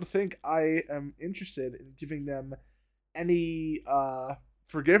 I don't think I am interested in giving them any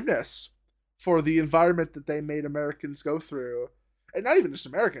forgiveness for the environment that they made Americans go through. And not even just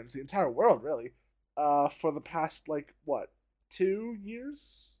Americans, the entire world, really. For the past, like, what, 2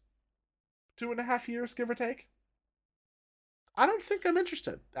 years? 2.5 years, give or take? I don't think I'm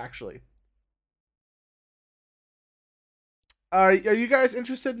interested, actually. Are you guys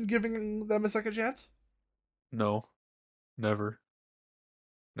interested in giving them a second chance? No. Never.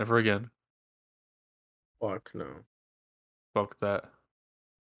 Never again. Fuck no. Fuck that.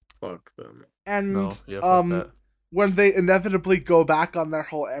 Fuck them. And No, yeah, fuck that. when they inevitably go back on their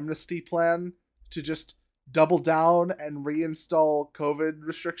whole amnesty plan to just double down and reinstall COVID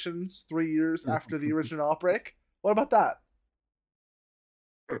restrictions 3 years after the original outbreak, what about that?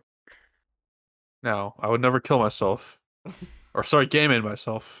 Now, I would never kill myself. Or sorry, game in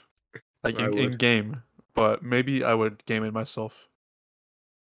myself. Like in game. But maybe I would game in myself.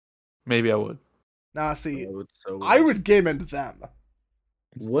 Maybe I would. Nah, see, I I would game into them.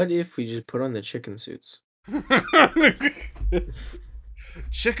 What if we just put on the chicken suits?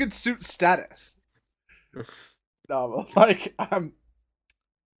 Chicken suit status. No, like I'm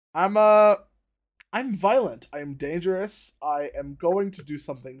violent. I am dangerous. I am going to do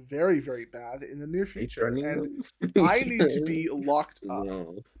something very, very bad in the near future, and I need to be locked up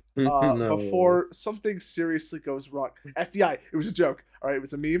No. before something seriously goes wrong. FBI, it was a joke. All right, it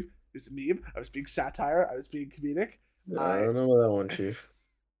was a meme. It was a meme. I was being satire. I was being comedic. I don't know about that one, Chief.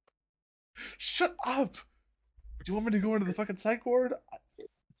 Shut up. Do you want me to go into the fucking psych ward?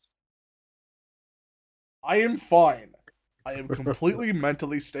 I am fine. I am completely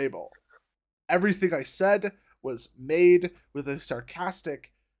mentally stable. Everything I said was made with a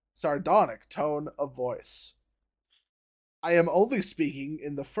sarcastic, sardonic tone of voice. I am only speaking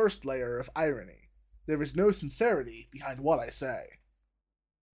in the first layer of irony. There is no sincerity behind what I say.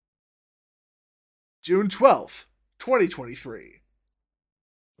 June 12th, 2023.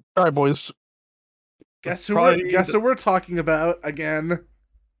 Alright, boys. Guess who we're talking about again?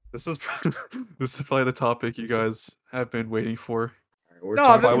 This is probably the topic you guys have been waiting for.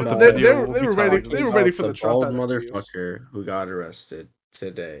 No, they were ready for the Trump bald motherfucker who got arrested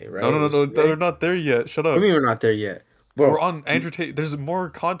today, right? No, they're not there yet. Shut up. I mean, we're not there yet. Bro, we're on Andrew Tate. There's more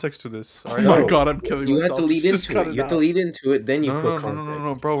context to this. Oh my god, I'm killing myself. You have to lead into it. You have to lead into it, then you put context.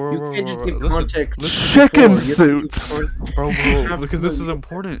 No, bro. You can't just give context. Chicken suits. Bro, because this is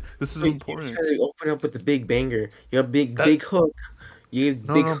important. This is important. You try to open up with the big banger. You have big hook.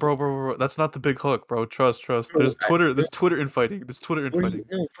 No, bro. That's not the big hook, bro. Trust. Bro, there's Twitter infighting. No,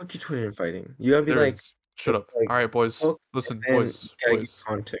 fuck your Twitter infighting. You gotta be like, shut up. All right, boys. Listen, boys.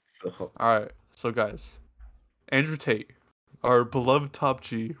 Context to the hook. All right, so guys, Andrew Tate, our beloved Top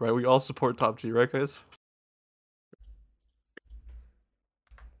G, right? We all support Top G, right, guys?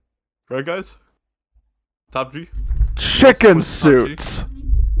 Right, guys? Top G. Chicken suits.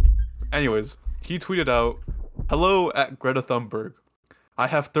 Anyways, he tweeted out, "Hello at Greta Thunberg. I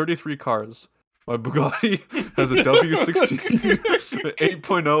have 33 cars. My Bugatti has a W16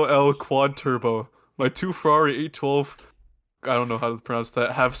 8.0L quad turbo. My two Ferrari 812, I don't know how to pronounce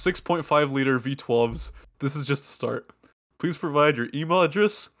that, have 6.5 liter V12s. This is just the start. Please provide your email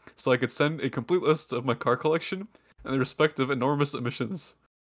address so I could send a complete list of my car collection and the respective enormous emissions."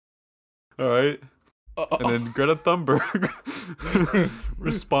 Alright? And then Greta Thunberg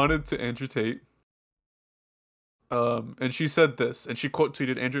responded to Andrew Tate. And she said this, and she quote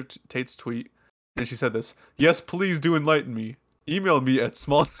tweeted Andrew Tate's tweet, and she said this: "Yes, please do enlighten me. Email me at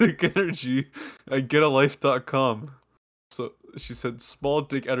smalldickenergy@getalife.com." So she said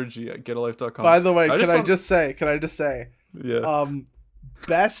smalldickenergy@getalife.com. By the way, can I just say? Yeah.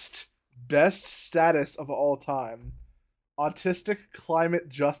 Best status of all time. Autistic climate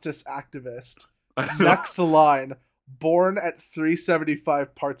justice activist. Next line. Born at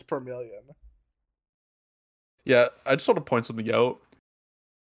 375 parts per million. Yeah, I just want to point something out.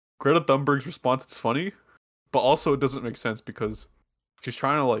 Greta Thunberg's response is funny, but also it doesn't make sense because she's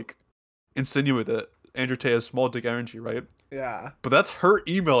trying to like insinuate that Andrew Tate has small dick energy, right? Yeah. But that's her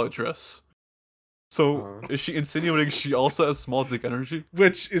email address. So Uh, is she insinuating she also has small dick energy?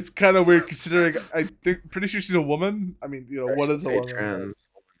 Which is kind of weird considering pretty sure she's a woman. I mean, I what should is a say woman? trans.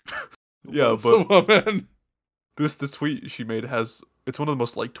 Yeah, What is a but woman? this tweet she made it's one of the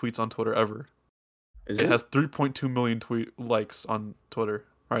most liked tweets on Twitter ever. Is It it? has 3.2 million tweet likes on Twitter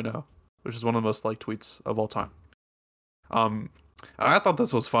right now, which is one of the most liked tweets of all time. I thought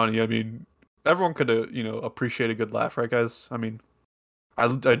this was funny. I mean, everyone could appreciate a good laugh, right, guys? I mean,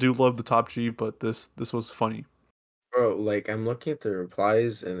 I do love the top G, but this was funny. Bro, like I'm looking at the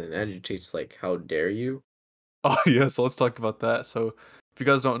replies and then Andrew Tate's like, "How dare you?" Oh yeah, so let's talk about that. So if you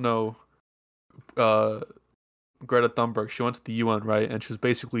guys don't know, uh, Greta Thunberg, she went to the UN, right, and she was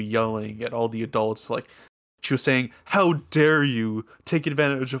basically yelling at all the adults, like she was saying, "How dare you take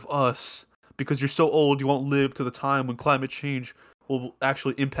advantage of us because you're so old, you won't live to the time when climate change will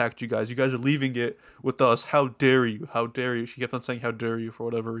actually impact you guys. You guys are leaving it with us. How dare you? How dare you?" She kept on saying, "How dare you?" for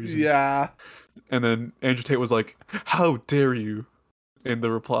whatever reason. Yeah. And then Andrew Tate was like, "How dare you?" in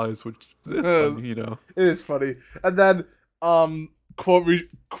the replies, which it's funny, you know. It is funny. And then quote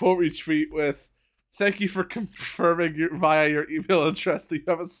retweet with, "Thank you for confirming via your email address that you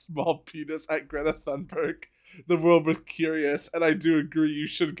have a small penis at Greta Thunberg. The world was curious, and I do agree you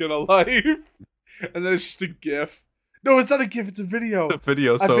should get a life." And then it's just a GIF. No, it's not a GIF, it's a video. It's a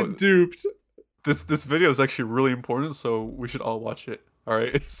video, I've so been duped. this video is actually really important, so we should all watch it. All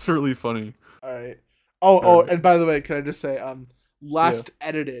right, it's really funny. Alright. Alright. And by the way, can I just say, last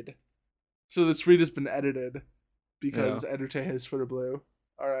edited. So this read has been edited because Entertain has Twitter blue.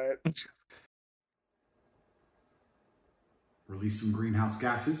 Alright. Release some greenhouse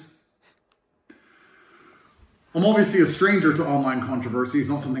gases. I'm obviously a stranger to online controversy. It's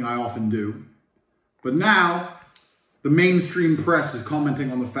not something I often do. But now, the mainstream press is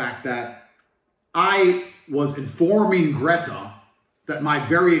commenting on the fact that I was informing Greta that my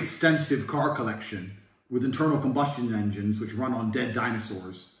very extensive car collection with internal combustion engines, which run on dead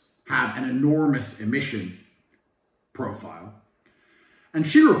dinosaurs, have an enormous emission profile. And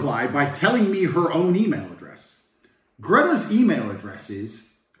she replied by telling me her own email address. Greta's email address is,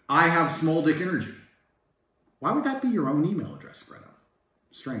 "I have small dick energy." Why would that be your own email address, Greta?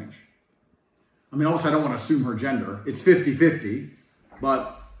 Strange. I mean, obviously I don't want to assume her gender. It's 50-50,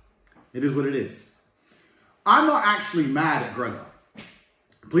 but it is what it is. I'm not actually mad at Greta.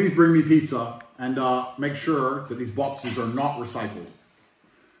 Please bring me pizza and make sure that these boxes are not recycled.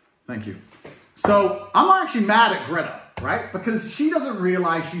 Thank you. So I'm not actually mad at Greta, right? Because she doesn't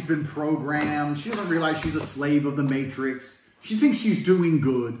realize she's been programmed. She doesn't realize she's a slave of the Matrix. She thinks she's doing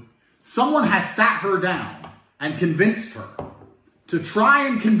good. Someone has sat her down and convinced her to try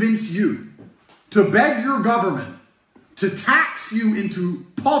and convince you to beg your government to tax you into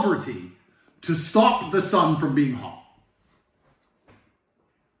poverty to stop the sun from being hot.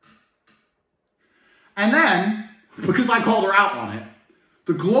 And then, because I called her out on it,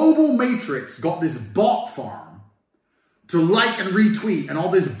 the global Matrix got this bot farm to like and retweet and all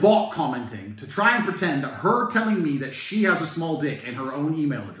this bot commenting to try and pretend that her telling me that she has a small dick in her own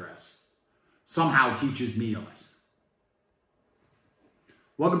email address somehow teaches me a lesson.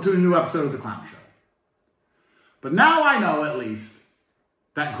 Welcome to a new episode of The Clown Show. But now I know, at least,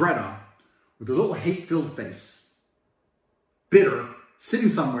 that Greta, with a little hate-filled face, bitter, sitting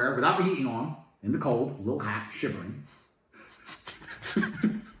somewhere without the heating on, in the cold, a little hat, shivering,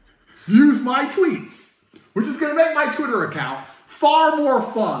 views my tweets, which is going to make my Twitter account far more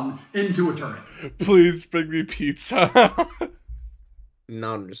fun into eternity. Please bring me pizza.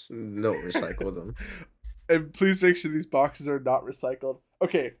 No, recycle them. And please make sure these boxes are not recycled.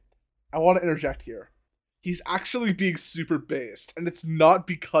 Okay, I want to interject here. He's actually being super based, and it's not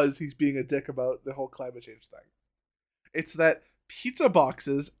because he's being a dick about the whole climate change thing. It's that pizza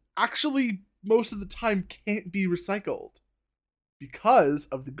boxes actually most of the time can't be recycled because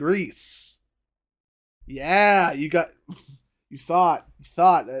of the grease. Yeah, you thought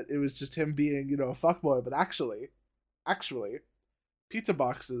that it was just him being, a fuckboy, but actually, pizza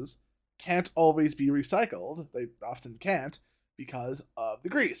boxes can't always be recycled. They often can't because of the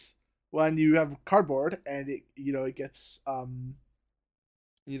grease. When you have cardboard and it gets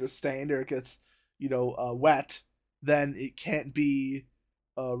stained or it gets wet, then it can't be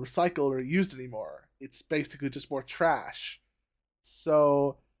recycled or used anymore. It's basically just more trash.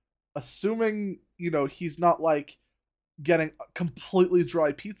 So assuming he's not like getting completely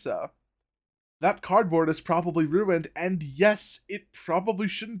dry pizza, that cardboard is probably ruined, and yes, it probably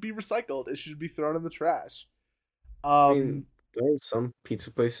shouldn't be recycled. It should be thrown in the trash. I mean, Um, don't some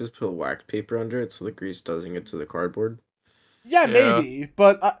pizza places put wax paper under it so the grease doesn't get to the cardboard? yeah, Yeah. maybe,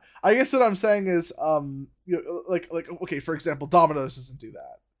 but I guess what I'm saying is, like okay, for example, Domino's doesn't do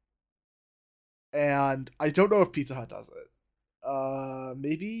that, and I don't know if Pizza Hut does it.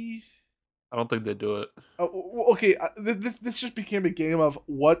 Maybe. I don't think they do it. Oh, okay. This just became a game of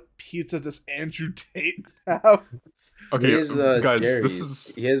what pizza does Andrew Tate have? Okay, He has guys, this Jerry's.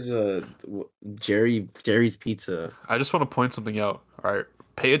 is. He has Jerry's Pizza. I just want to point something out. All right,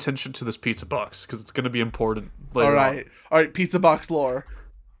 pay attention to this pizza box because it's gonna be important All later right, all right. Pizza box lore.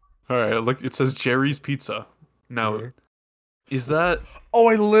 on. All right, look, it says Jerry's Pizza. Now, Mhm. is that Oh,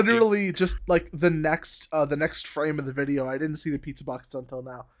 I literally just like the next frame of the video. I didn't see the pizza box until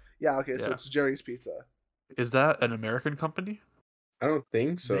now. Yeah, okay, so Yeah. it's Jerry's Pizza. an American company? I don't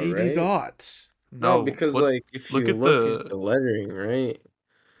think so, Maybe right? not. No, because What- like if look you at look the at the lettering, right?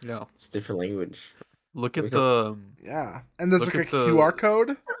 yeah. It's different language. Look We at don't- the Yeah, and there's Look like a at the- QR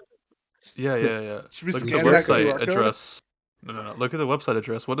code. yeah. Should we Look at the scan that website QR code? address. No. Look at the website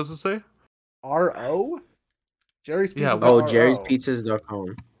address. What does it say? RO. Jerry's Pizza. Yeah, Oh, RO.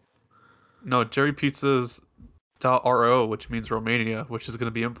 Jerry'sPizzas.com. No, JerryPizzas.ro, which means Romania, which is going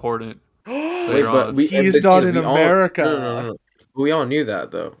to be important. Wait, Later but on. we He is not in we all- America. No. We all knew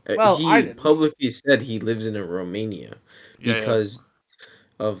that though. Well, I He didn't. publicly said he lives in Romania Yeah. because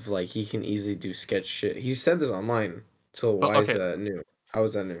of like he can easily do sketch shit. He said this online. So But, why is okay. that new? How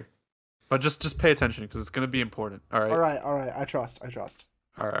is that new? But just pay attention because it's going to be important. All right. All right. I trust. All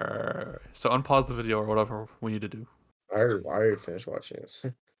right. So unpause the video or whatever we need to do. I already finished watching this.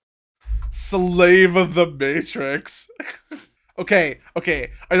 Slave of the Matrix. Okay.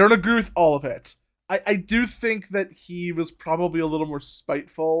 I don't agree with all of it. I do think that he was probably a little more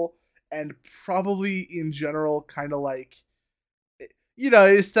spiteful and probably in general kind of like,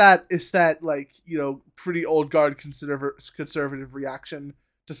 it's that like, pretty old guard conservative reaction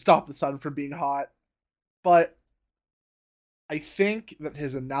to stop the sun from being hot. But I think that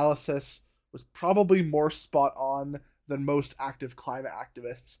his analysis was probably more spot on than most active climate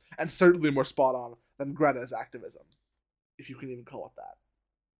activists, and certainly more spot on than Greta's activism, if you can even call it that.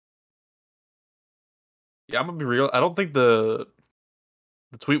 Yeah, I'm gonna be real. I don't think the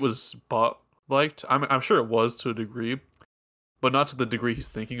tweet was bot liked. I'm sure it was to a degree, but not to the degree he's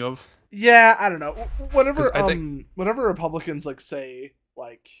thinking of. Yeah, I don't know. Whenever 'Cause I think- whenever Republicans like say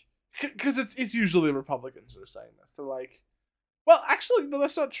like, because it's usually Republicans who are saying this. They're like, well, actually, no,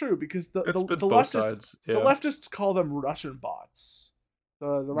 that's not true because the It's the both leftists sides. Yeah. the leftists call them Russian bots. The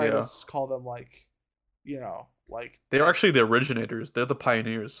rightists call them like, like They're actually the originators. They're the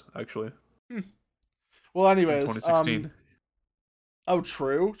pioneers, actually. Well, In anyways, 2016. Oh,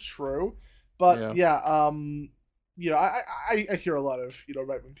 true. But Yeah. I hear a lot of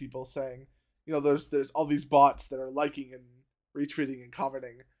right wing people saying, there's all these bots that are liking and retweeting and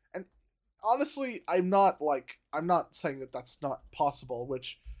commenting, and honestly, I'm not saying that that's not possible.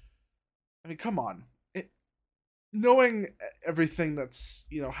 Which, I mean, come on, knowing everything that's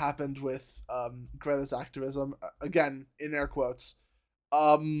happened with Greta's activism, again in air quotes,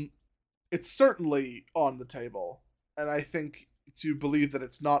 it's certainly on the table, and I think to believe that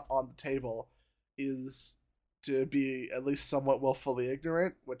it's not on the table is to be at least somewhat willfully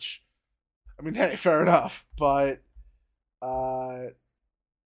ignorant, which, I mean, hey, fair enough, but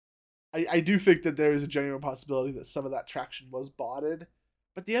I do think that there is a genuine possibility that some of that traction was botted.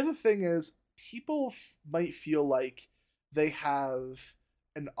 But the other thing is, people might feel like they have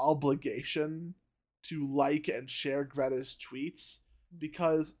an obligation to like and share Greta's tweets,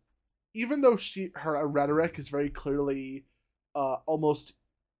 because even though her rhetoric is very clearly almost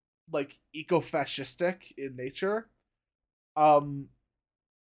like eco-fascistic in nature,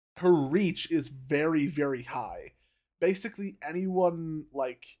 her reach is very, very high. Basically, anyone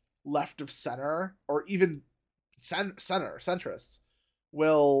like left of center or even centrists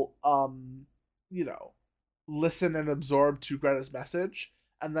will listen and absorb to Greta's message,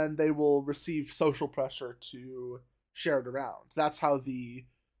 and then they will receive social pressure to share it around. That's how the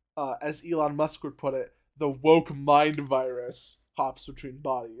as Elon Musk would put it, the woke mind virus hops between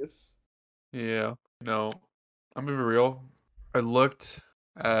bodies. Yeah. No. I'm gonna be real. I looked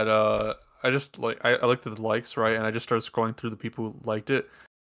at I looked at the likes, right, and I just started scrolling through the people who liked it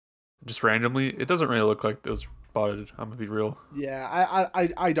just randomly. It doesn't really look like it was botted. I'm gonna be real. Yeah,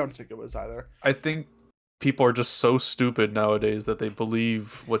 I don't think it was either. I think people are just so stupid nowadays that they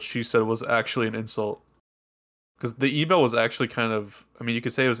believe what she said was actually an insult. Because the email was actually kind of, I mean, you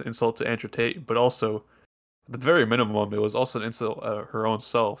could say it was an insult to Andrew Tate, but also, at the very minimum, it was also an insult at her own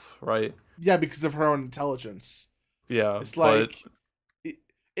self, right? Yeah, because of her own intelligence. Yeah, It's like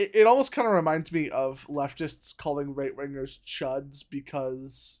it almost kind of reminds me of leftists calling right wingers chuds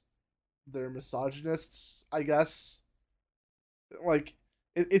because they're misogynists, I guess. Like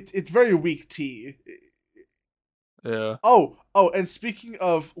it's very weak tea. Yeah. Oh, and speaking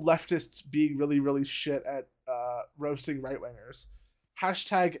of leftists being really, really shit at roasting right wingers,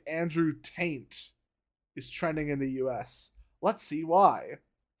 hashtag Andrew Taint is trending in the US. Let's see why.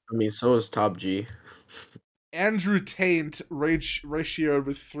 I mean, so is Top G. Andrew Tate ratioed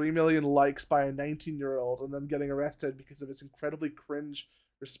with 3 million likes by a 19-year-old and then getting arrested because of his incredibly cringe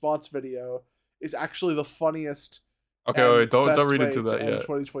response video is actually the funniest Okay, and wait, don't best read way into to that end yet.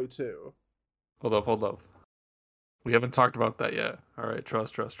 2022. Hold up. We haven't talked about that yet. All right,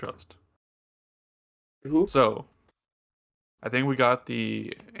 trust. Who? So, I think we got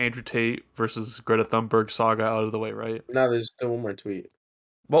the Andrew Tate versus Greta Thunberg saga out of the way, right? Now there's still one more tweet.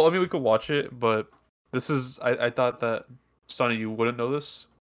 Well, I mean, we could watch it, but this is I thought that Sonny, you wouldn't know this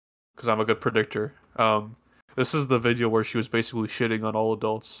because I'm a good predictor. This is the video where she was basically shitting on all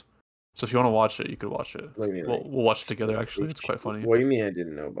adults. So if you want to watch it, you could watch it. What do you mean, like, We'll watch it together. Actually, it's quite funny. What do you mean I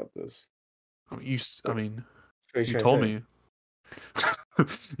didn't know about this? I mean, What are you trying to told say? me.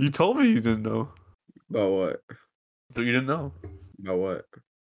 You told me you didn't know, About what? but you didn't know About what?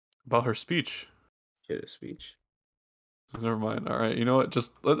 about her speech. Get a speech. Never mind. All right, you know what?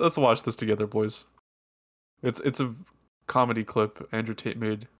 Just let's watch this together, boys. It's a comedy clip Andrew Tate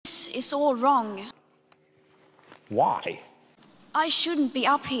made. This is all wrong. Why? I shouldn't be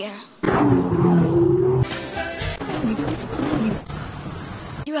up here.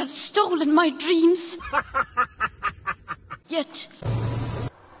 You have stolen my dreams. Yet,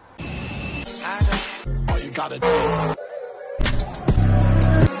 All you gotta do.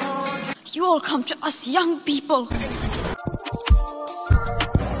 you all come to us young people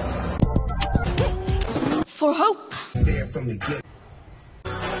for hope.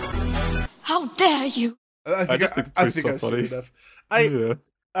 How dare you? I just think I it's think so I've seen funny. enough. Yeah.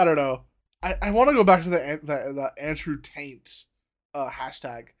 I don't know. I want to go back to the Andrew Taint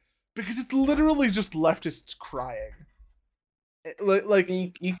hashtag because it's literally just leftists crying. Like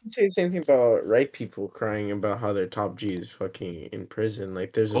You can say the same thing about right people crying about how their Top G is fucking in prison.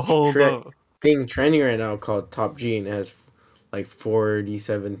 Like, there's a Hold up. thing trending right now called Top G, and it has like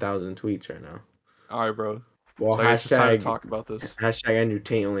 47,000 tweets right now. All right, bro. Well, So I guess it's time to talk about this. hashtag Andrew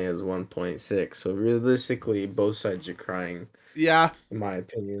Tate only has 1.6. So realistically, both sides are crying, yeah, in my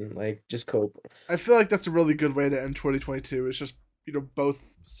opinion. Like, just cope. I feel like that's a really good way to end 2022. It's just both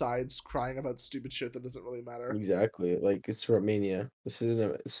sides crying about stupid shit that doesn't really matter, Exactly. Like, it's Romania.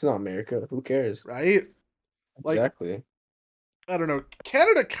 It's not America. Who cares? right? Like, Exactly. I don't know.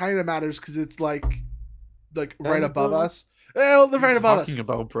 Canada kind of matters because it's like right Does it above though? us. Well, they're What are right you above us. talking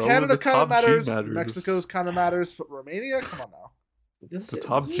about, bro? Canada The kind of top G matters. matters. Mexico's kind of matters, but Romania, come on now. The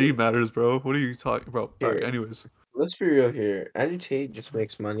top G matters, bro. What are you talking about? All right, Here. anyways. Let's be real here. Andrew Tate just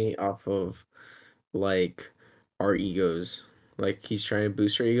makes money off of, like, our egos. Like, he's trying to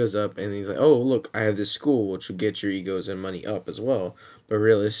boost our egos up, and he's like, oh, look, I have this school, which will get your egos and money up as well. But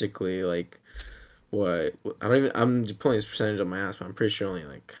realistically, like, what? I don't even, I'm just pulling this percentage on my ass, but I'm pretty sure only,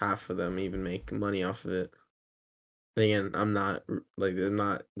 like, half of them even make money off of it. And again, I'm not, like, they're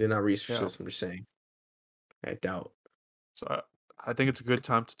not researchers, I'm just saying. I doubt. So I think it's a good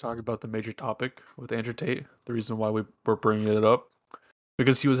time to talk about the major topic with Andrew Tate. The reason why we're bringing it up,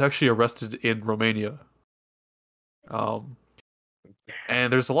 because he was actually arrested in Romania.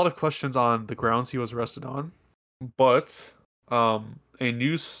 And there's a lot of questions on the grounds he was arrested on, but a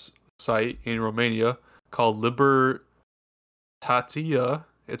news site in Romania called Libertatea,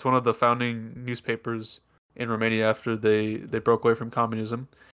 it's one of the founding newspapers in Romania after they broke away from communism.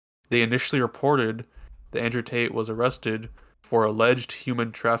 They initially reported that Andrew Tate was arrested for alleged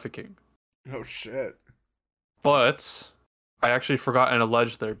human trafficking. Oh shit. But I actually forgot an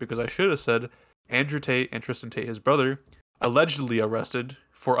alleged there because I should have said Andrew Tate and Tristan Tate, his brother, allegedly arrested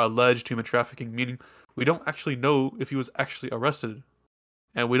for alleged human trafficking, meaning we don't actually know if he was actually arrested.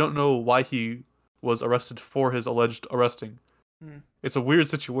 And we don't know why he was arrested for his alleged arresting. It's a weird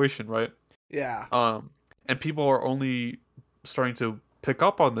situation, right? Yeah. And people are only starting to pick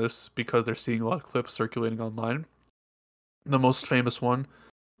up on this because they're seeing a lot of clips circulating online. The most famous one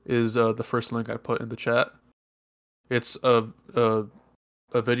is the first link I put in the chat. It's a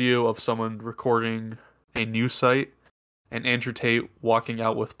video of someone recording a news site and Andrew Tate walking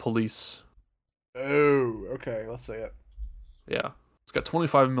out with police. Oh, okay. Let's see it. Yeah. It's got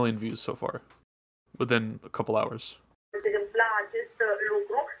 25 million views so far within a couple hours. Întâmpla acest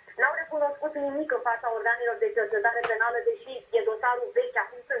lucru, n-au recunoscut nimic în fața organelor de cercetare penală, deși e dosarul vechi,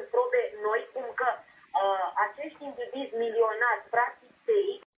 acum sunt probe noi, cum că acești indivizi milionari, practic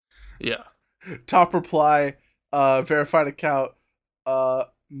tei, Top reply, verified account,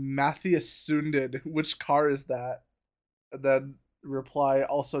 Matthias Sundin, which car is that? And then reply,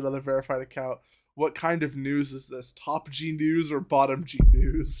 also another verified account, what kind of news is this? Top G news or bottom G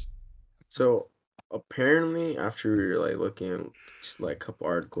news? So apparently, after like looking at like a couple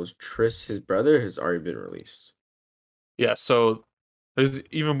articles, his brother, has already been released. Yeah, so there's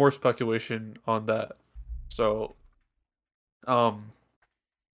even more speculation on that. So, um,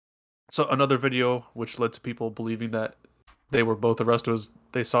 so another video which led to people believing that they were both arrested was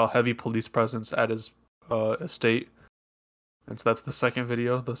they saw heavy police presence at his estate, and so that's the second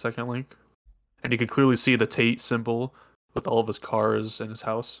video, the second link, and you can clearly see the Tate symbol with all of his cars in his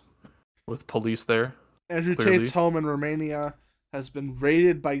house, with police there. Andrew Clearly. Tate's home in Romania has been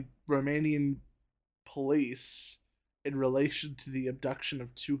raided by Romanian police in relation to the abduction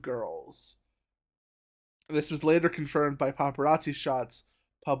of 2 girls. This was later confirmed by paparazzi shots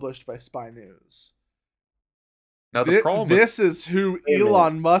published by Spy News. Now the problem with This is who Wait a minute.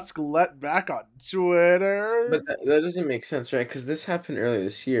 Elon Musk let back on Twitter. But that doesn't make sense, right? Because this happened earlier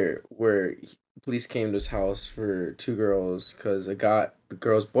this year, where police came to his house for 2 girls, because the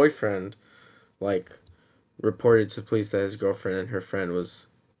girl's boyfriend, like, reported to police that his girlfriend and her friend was,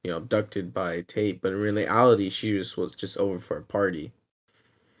 abducted by Tate, but in reality, she was just over for a party.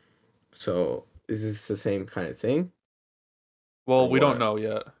 So, is this the same kind of thing? Well, Or we don't what? know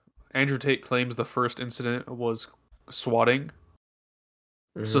yet. Andrew Tate claims the first incident was swatting.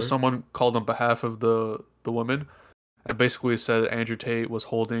 So Mhm. someone called on behalf of the woman and basically said Andrew Tate was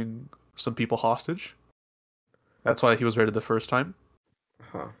holding some people hostage. That's why he was raided the first time.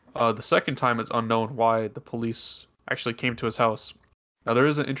 Huh. The second time, it's unknown why the police actually came to his house. Now, there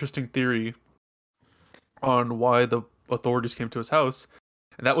is an interesting theory on why the authorities came to his house,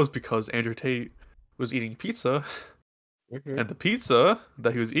 and that was because Andrew Tate was eating pizza, Mhm. and the pizza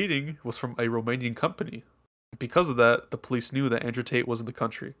that he was eating was from a Romanian company. Because of that, the police knew that Andrew Tate was in the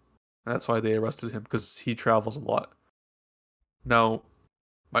country. And that's why they arrested him, because he travels a lot. Now,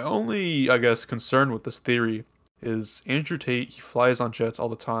 my only, I guess, concern with this theory is Andrew Tate, he flies on jets all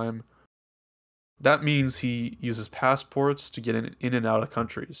the time. That means he uses passports to get in and out of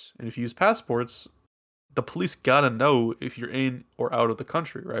countries. And if you use passports, the police gotta know if you're in or out of the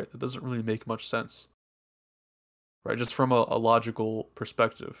country, right? That doesn't really make much sense. Right? Just from a logical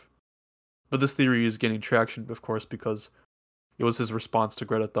perspective. But this theory is gaining traction, of course, because it was his response to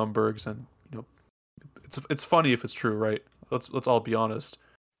Greta Thunberg's, and it's funny if it's true, right? Let's all be honest.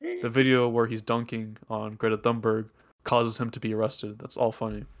 The video where he's dunking on Greta Thunberg causes him to be arrested. That's all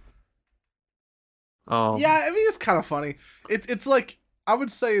funny. Yeah, I mean, it's kind of funny. It's like, I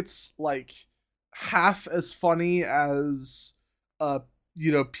would say it's like half as funny as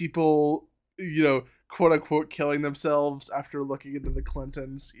people, quote unquote killing themselves after looking into the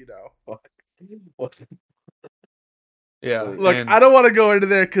Clintons, What? Yeah. Look, and I don't want to go into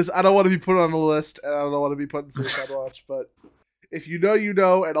there because I don't want to be put on a list and I don't want to be put in suicide watch, but if you know, you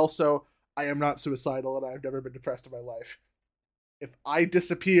know, and also I am not suicidal and I've never been depressed in my life. If I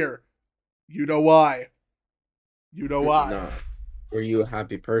disappear, you know why. You know why. No. Were you a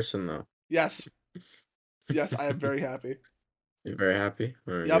happy person, though? Yes. Yes, I am very happy. You're very happy?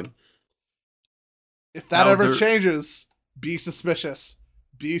 Very Yep. good. If that Now ever there- changes, be suspicious.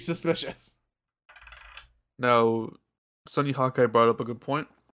 Be suspicious. Now, Sunny Hawkeye brought up a good point.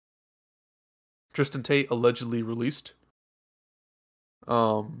 Tristan Tate allegedly released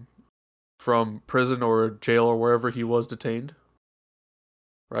from prison or jail or wherever he was detained.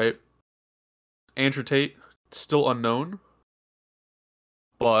 Right? Andrew Tate, still unknown.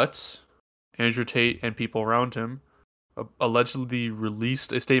 But Andrew Tate and people around him allegedly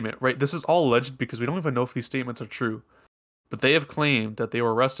released a statement. Right? This is all alleged because we don't even know if these statements are true. But they have claimed that they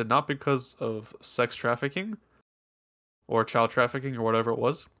were arrested not because of sex trafficking or child trafficking or whatever it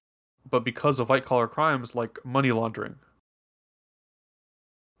was, but because of white-collar crimes like money laundering.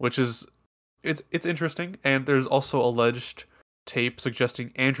 Which is, it's interesting, and there's also alleged tape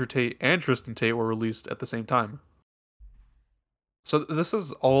suggesting Andrew Tate and Tristan Tate were released at the same time. So this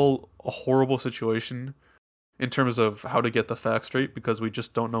is all a horrible situation in terms of how to get the facts straight, because we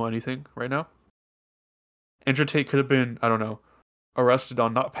just don't know anything right now. Andrew Tate could have been, I don't know, arrested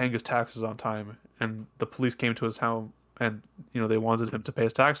on not paying his taxes on time, and the police came to his home and they wanted him to pay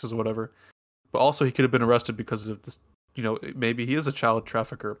his taxes or whatever. But also he could have been arrested because of this, maybe he is a child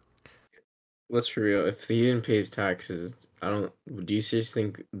trafficker. Let's be real. If he didn't pay his taxes, do you seriously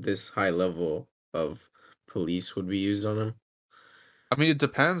think this high level of police would be used on him? I mean, it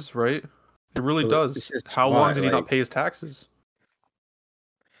depends, right? It really Well, does. it's just How long why, did he not like- pay his taxes?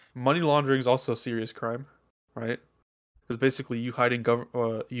 Money laundering is also a serious crime, right? Because basically you hiding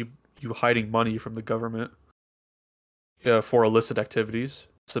you you hiding money from the government for illicit activities.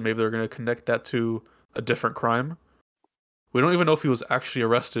 So maybe they're going to connect that to a different crime. We don't even know if he was actually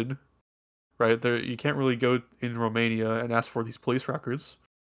arrested, right? There, you can't really go in Romania and ask for these police records.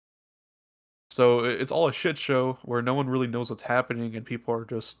 So it's all a shit show where no one really knows what's happening and people are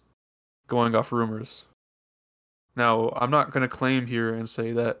just going off rumors. Now, I'm not going to claim here and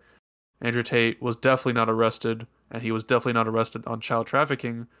say that Andrew Tate was definitely not arrested and he was definitely not arrested on child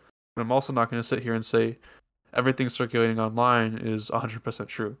trafficking, but I'm also not going to sit here and say everything circulating online is 100%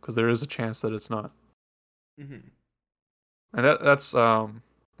 true, because there is a chance that it's not. Mm-hmm. And that's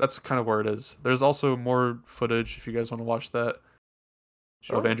kind of where it is. There's also more footage if you guys want to watch that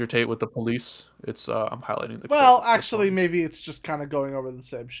of Andrew Tate with the police. It's I'm highlighting the clip. Well, It's actually, fun. maybe it's just kind of going over the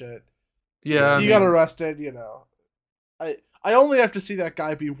same shit. Yeah, He got arrested, you know. I only have to see that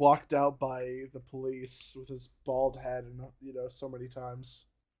guy be walked out by the police with his bald head, and you know, so many times.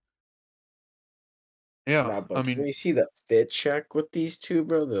 Yeah, Nah, but I can mean, we see the fit check with these two,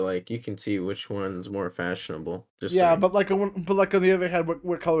 bro? They're like, you can see which one's more fashionable. Just Yeah, saying. but like on the other hand,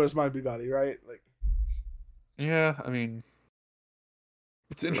 what color is my Bugatti, right? Like, yeah, I mean,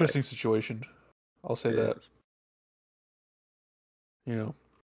 it's an interesting situation. I'll say that. Yes. You know,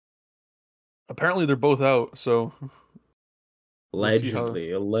 apparently they're both out, so we'll see how.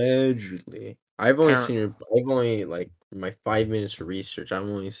 Allegedly. I've only Parent, seen. I've only like my 5 minutes of research. I've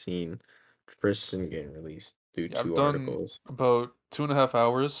only seen Tristan getting released through yeah, I've 2 done articles. about 2.5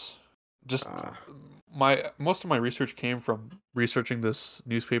 hours. Just Ah, most of my research came from researching this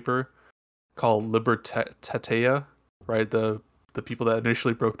newspaper called Libertatea, right? The people that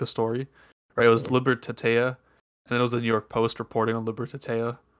initially broke the story, right? It was Libertatea, and then it was the New York Post reporting on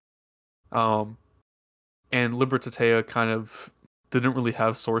Libertatea. And Libertatea kind of didn't really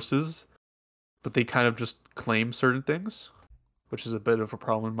have sources, but they kind of just claim certain things, which is a bit of a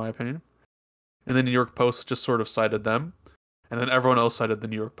problem in my opinion. And the New York Post just sort of cited them, and then everyone else cited the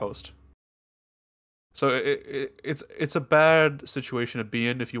New York Post. So it's a bad situation to be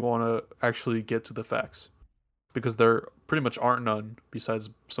in if you want to actually get to the facts, because there pretty much aren't none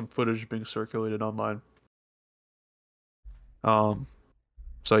besides some footage being circulated online.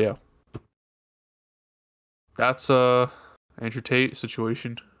 So yeah, that's Andrew Tate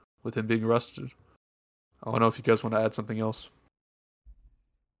situation with him being arrested. I don't know if you guys want to add something else.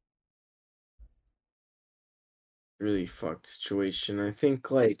 really fucked situation. I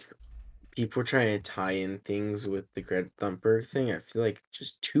think like people trying to tie in things with the Greta Thunberg thing. I feel like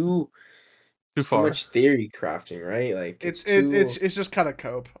just Too too far. much theory crafting, right? Like it's it's too. it's just kind of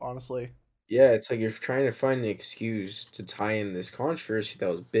cope, honestly. Yeah, it's like you're trying to find an excuse to tie in this controversy that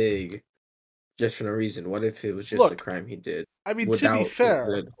was big just for no reason. What if it was just a Look, crime he did I mean, without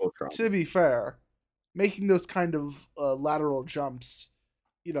the whole trauma? to be fair, making those kind of lateral jumps,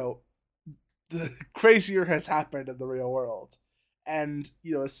 you know, the crazier has happened in the real world. And,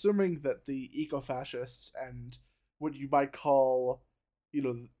 you know, assuming that the eco-fascists and what you might call, you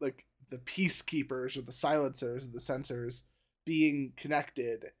know, like the peacekeepers or the silencers and the censors being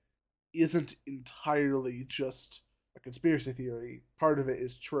connected isn't entirely just a conspiracy theory. Part of it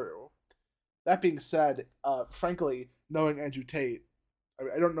is true. That being said, frankly, knowing Andrew Tate,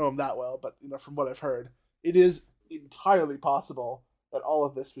 I don't know him that well, but you know, from what I've heard, it is entirely possible that all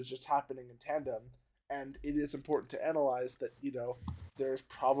of this was just happening in tandem, and it is important to analyze that, you know, there's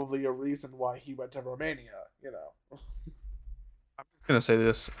probably a reason why he went to Romania, you know. I'm gonna say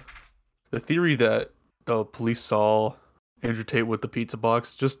this: the theory that the police saw Andrew Tate with the pizza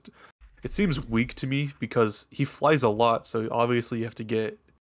box, just it seems weak to me, because he flies a lot, so obviously you have to get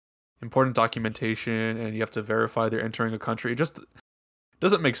important documentation and you have to verify they're entering a country. It just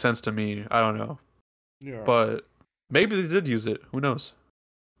doesn't make sense to me. I don't know. Yeah. But maybe they did use it. Who knows?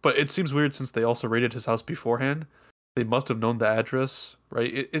 But it seems weird since they also raided his house beforehand. They must have known the address,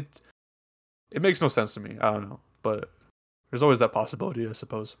 right? It makes no sense to me. I don't know. But there's always that possibility, I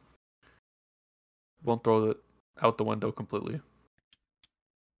suppose. Won't throw it out the window completely.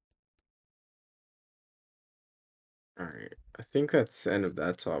 All right. I think that's the end of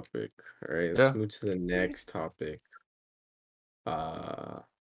that topic. All right, let's Yeah. move to the next topic.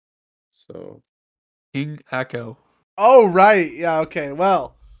 So King Echo. Oh right, yeah, okay.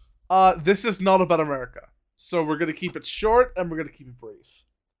 Well, this is not about America, so we're gonna keep it short and we're gonna keep it brief,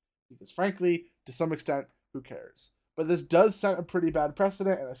 because frankly, to some extent, who cares? But this does set a pretty bad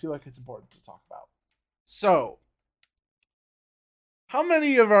precedent, and I feel like it's important to talk about. So, how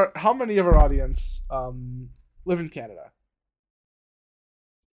many of our audience live in Canada?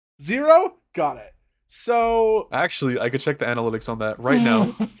 0? Got it. So Actually, I could check the analytics on that right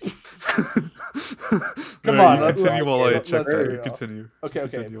now. Come Alright, on, you let- continue while I let's check be that. real. Continue. Okay,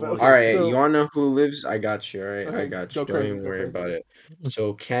 Continue but while I okay, All right, so- you wanna know who lives? I got you. All right, Okay, I got go you. Don't crazy, even go worry about crazy. it.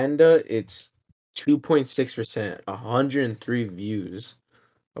 So Canada, it's 2.6%, 103 views.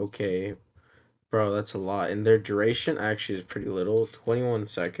 Okay, bro, that's a lot. And their duration actually is pretty little, 21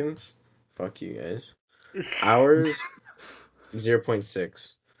 seconds. Fuck you guys. Hours,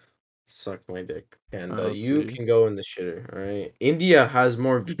 0.6. Suck my dick, Canada. let's You see. can go in the shitter. All right. India has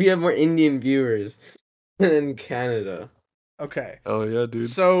more. We have more Indian viewers than Canada. Okay. Oh yeah, dude.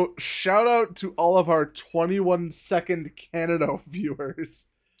 So shout out to all of our 21-second Canada viewers.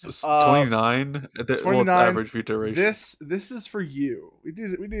 29. What's 29. average view duration? This is for you. We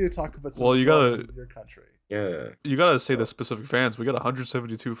need to talk about Well, something you going gotta- on in your country. Yeah, You gotta say So- the specific fans. We got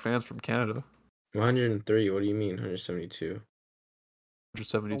 172 fans from Canada. 103. What do you mean 172?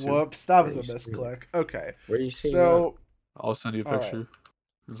 172. Whoops, that was a Where you seeing misclick. Okay. Where are you seeing So I'll send you a All right. picture.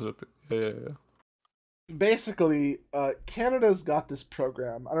 Is it a yeah. basically, Canada's got this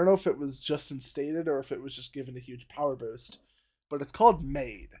program. I don't know if it was just instated or if it was just given a huge power boost, but it's called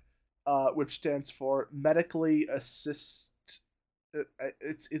MAID, which stands for Medically Assist.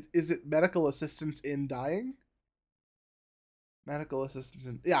 Is it Medical Assistance in Dying? Medical assistance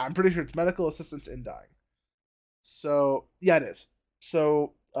in I'm pretty sure it's medical assistance in dying. So yeah, it is.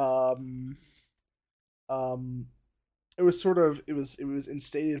 So it was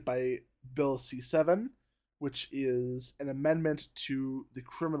instated by Bill C7, which is an amendment to the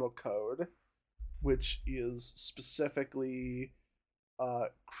criminal code, which is specifically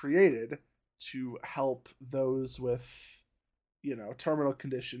created to help those with, terminal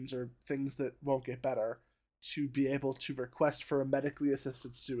conditions or things that won't get better to be able to request for a medically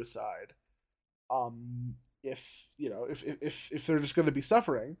assisted suicide. If they're just going to be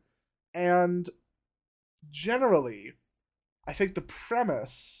suffering. And generally, I think the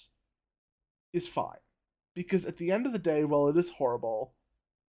premise is fine. Because at the end of the day, while it is horrible,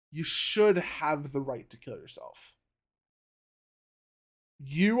 you should have the right to kill yourself.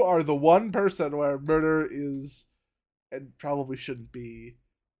 You are the one person where murder is and probably shouldn't be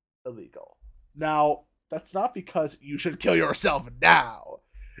illegal. Now, that's not because you should kill yourself now.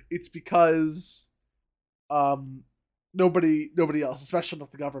 It's because nobody else, especially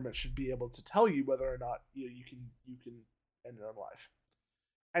not the government, should be able to tell you whether or not you can end your own life.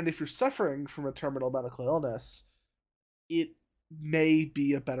 And if you're suffering from a terminal medical illness, it may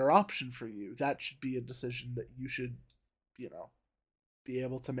be a better option for you. That should be a decision that you should, be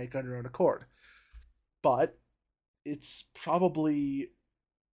able to make on your own accord. But it probably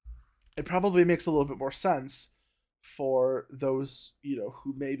makes a little bit more sense for those,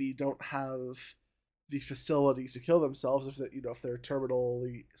 who maybe don't have the facility to kill themselves if they're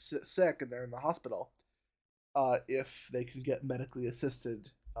terminally sick and they're in the hospital, if they can get medically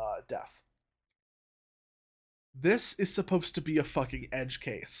assisted death. This is supposed to be a fucking edge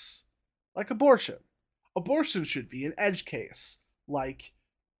case. Like abortion. Abortion should be an edge case. Like,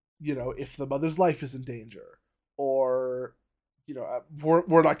 if the mother's life is in danger. Or,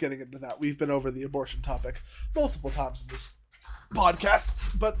 we're not getting into that. We've been over the abortion topic multiple times in this podcast.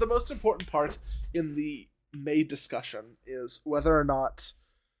 But the most important part in the May discussion is whether or not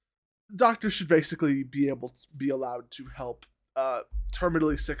doctors should basically be allowed to help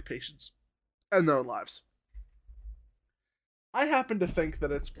terminally sick patients end their own lives. I happen to think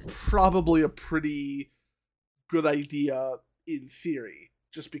that it's probably a pretty good idea in theory,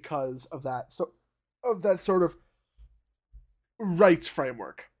 just because of that sort of rights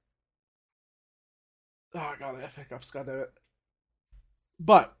framework. Oh god, I have hiccups, god damn it.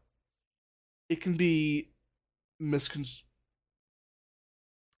 But it can be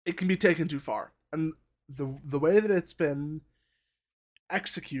it can be taken too far. And the way that it's been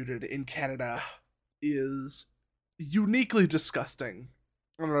executed in Canada is uniquely disgusting.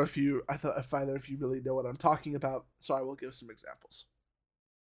 I don't know if either of you really know what I'm talking about, so I will give some examples.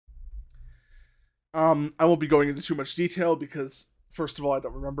 I won't be going into too much detail because, first of all, I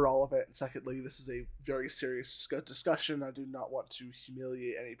don't remember all of it, and secondly, this is a very serious discussion. I do not want to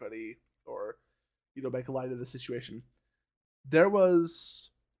humiliate anybody or, make light of the situation. There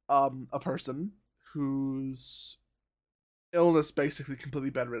was a person whose illness basically completely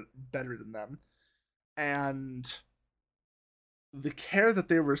bedridden them, and the care that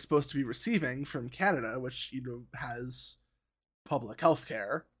they were supposed to be receiving from Canada, which has public health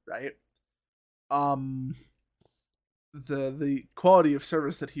care, right? The quality of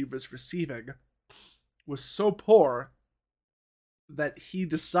service that he was receiving was so poor that he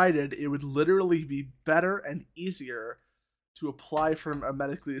decided it would literally be better and easier to apply for a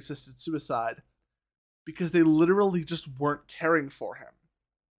medically assisted suicide because they literally just weren't caring for him.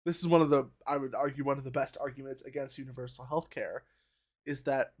 this is I would argue, one of the best arguments against universal healthcare is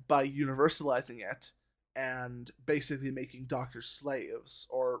that by universalizing it and basically making doctors slaves,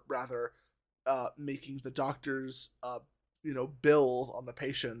 or rather, making the doctors, bills on the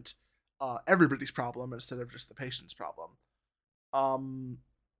patient, everybody's problem instead of just the patient's problem.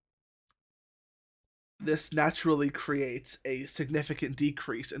 This naturally creates a significant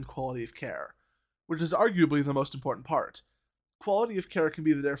decrease in quality of care, which is arguably the most important part. Quality of care can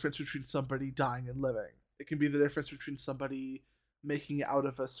be the difference between somebody dying and living. It can be the difference between somebody making it out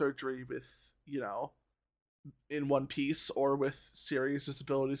of a surgery with, in one piece, or with serious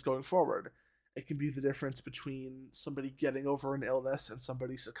disabilities going forward. It can be the difference between somebody getting over an illness and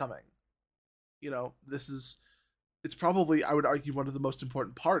somebody succumbing. It's probably, I would argue, one of the most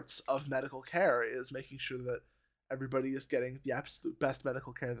important parts of medical care is making sure that everybody is getting the absolute best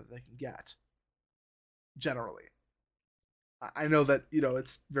medical care that they can get. Generally. I know that,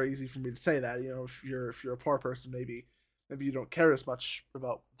 it's very easy for me to say that, if you're a poor person, maybe you don't care as much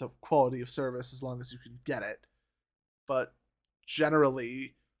about the quality of service as long as you can get it. But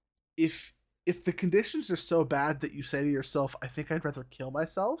generally, if the conditions are so bad that you say to yourself, I think I'd rather kill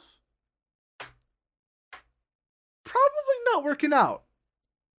myself, probably not working out.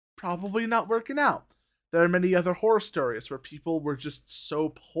 There are many other horror stories where people were just so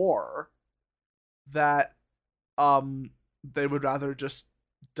poor that they would rather just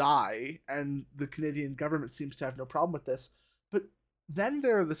die, and the Canadian government seems to have no problem with this. But then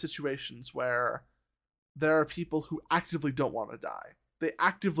there are the situations where there are people who actively don't want to die. They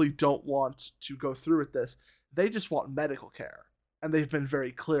actively don't want to go through with this. They just want medical care, and they've been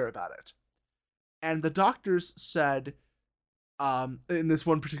very clear about it. And the doctors said, in this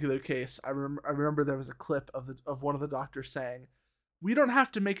one particular case, I remember there was a clip of one of the doctors saying, "We don't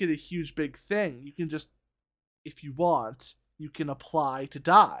have to make it a huge big thing. You can just, if you want, you can apply to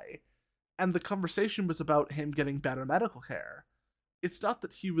die." And the conversation was about him getting better medical care. It's not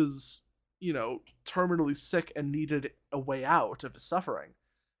that he was, terminally sick and needed a way out of his suffering.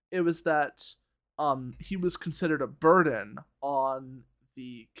 It was that he was considered a burden on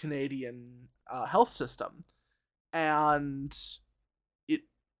the Canadian health system, and it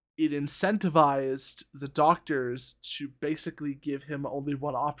incentivized the doctors to basically give him only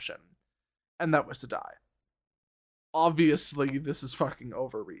one option, and that was to die. Obviously, this is fucking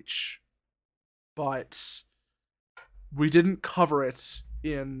overreach, but we didn't cover it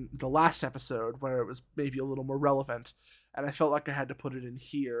in the last episode where it was maybe a little more relevant, and I felt like I had to put it in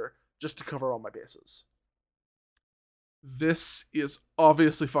here just to cover all my bases. This is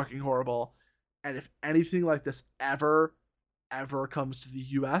obviously fucking horrible, and if anything like this ever comes to the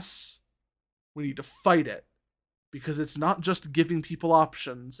US, we need to fight it, because it's not just giving people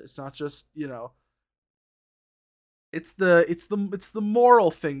options. It's not just, it's the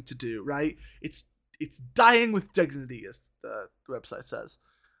moral thing to do, right? It's dying with dignity, as the website says.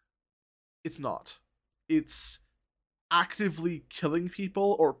 It's not. It's actively killing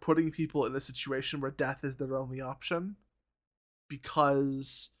people or putting people in a situation where death is their only option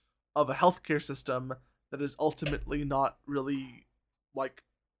because of a healthcare system that is ultimately not really,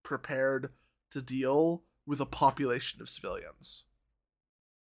 prepared to deal with a population of civilians.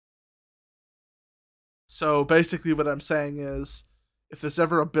 So basically what I'm saying is, if there's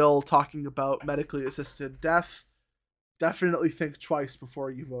ever a bill talking about medically assisted death, definitely think twice before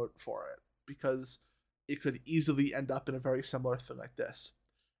you vote for it, because it could easily end up in a very similar thing like this.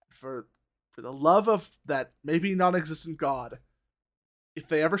 For the love of that maybe non-existent God, if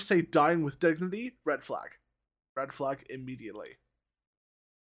they ever say dying with dignity, red flag. Red flag immediately.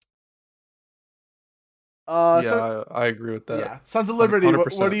 I agree with that. Yeah, Sons of Liberty, what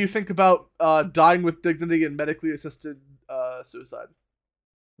 100%. do you think about dying with dignity and medically assisted suicide?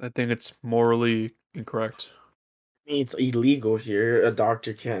 I think it's morally incorrect. I mean, it's illegal here. A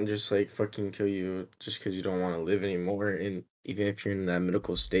doctor can't just fucking kill you just because you don't want to live anymore. And even if you're in that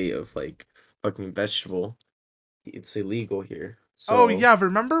medical state of fucking vegetable, it's illegal here. So Oh yeah,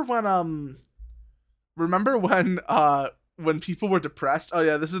 remember when people were depressed? Oh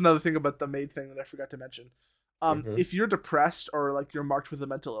yeah, this is another thing about the maid thing that I forgot to mention. If you're depressed or you're marked with a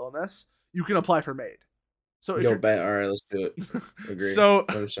mental illness, you can apply for maid. So if Yo, you're bet. All right, let's do it. Agree. So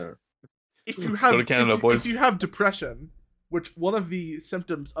 100%. if you Let's have go to Canada, boys. if you have depression, which one of the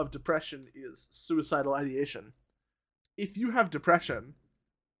symptoms of depression is suicidal ideation. If you have depression,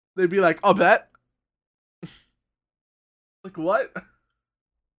 they'd be like, "I'll bet." What?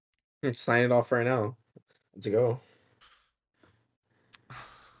 Let's sign it off right now. Let's go.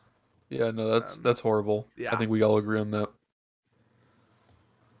 Yeah, no, that's horrible. yeah. I think we all agree on that.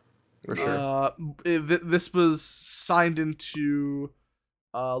 For sure. This was signed into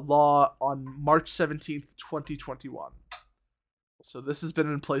law on March 17th, 2021. So this has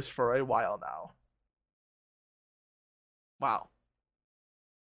been in place for a while now. Wow.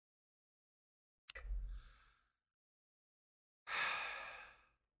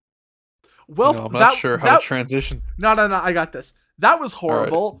 Well, I'm not sure how to transition. No, I got this. That was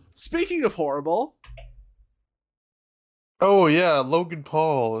horrible. Right. Speaking of horrible. Oh yeah, Logan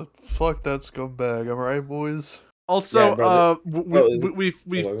Paul. Fuck that scumbag. Am I right, boys? Also, Yeah, we've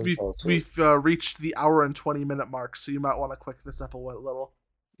reached the hour and 20-minute mark, so you might want to quick this up a little.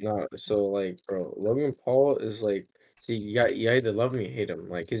 No, so like, bro, Logan Paul is like, see, you either love him or you hate him.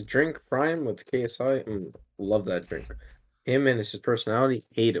 Like his drink Prime with KSI, love that drink. Him and his personality,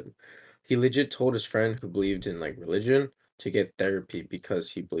 hate him. He legit told his friend who believed in like religion to get therapy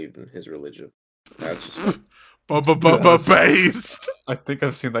because he believed in his religion. That's just based. I think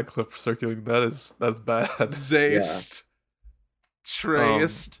I've seen that clip circulating. That's bad. Zayst.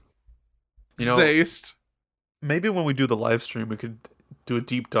 Traced. Zayst. Maybe when we do the live stream, we could do a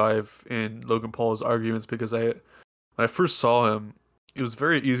deep dive in Logan Paul's arguments, because when I first saw him, it was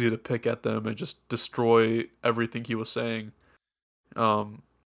very easy to pick at them and just destroy everything he was saying.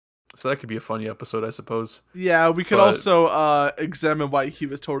 So that could be a funny episode, I suppose. Yeah, we could also examine why he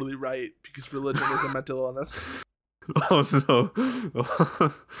was totally right, because religion is a mental illness. Oh no.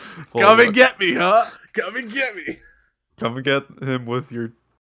 Well, come and get me, huh? Come and get me. Come and get him with your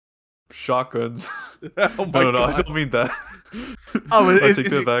shotguns. Oh my no, God. I don't mean that. Oh, is it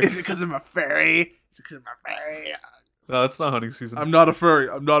because I'm a furry? Is it because I'm a furry? No, it's not hunting season. I'm not a furry.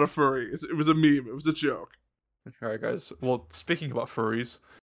 It was a meme. It was a joke. Alright, guys. Well, speaking about furries,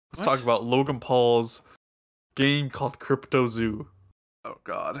 let's What? talk about Logan Paul's game called Crypto Zoo. Oh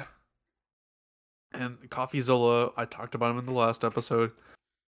God. And CoffeeZilla, I talked about him in the last episode.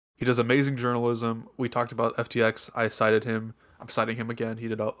 He does amazing journalism. We talked about FTX. I cited him. I'm citing him again. He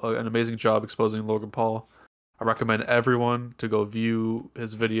did an amazing job exposing Logan Paul. I recommend everyone to go view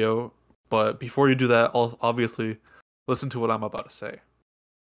his video. But before you do that, obviously, listen to what I'm about to say.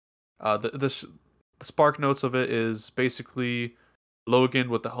 The spark notes of it is basically Logan,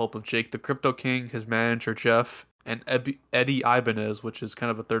 with the help of Jake the Crypto King, his manager Jeff, and Eddie Ibanez, which is kind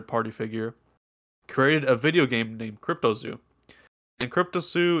of a third-party figure, created a video game named Crypto Zoo. And Crypto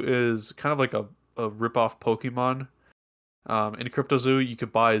Zoo is kind of like a rip-off Pokemon. In Crypto Zoo, you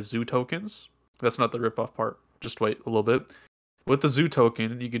could buy zoo tokens. That's not the rip-off part. Just wait a little bit. With the zoo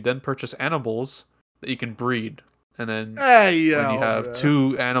token, you could then purchase animals that you can breed. And then when you have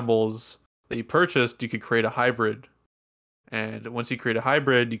two animals that you purchased, you could create a hybrid. And once you create a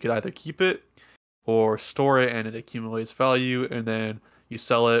hybrid, you could either keep it or store it, and it accumulates value, and then you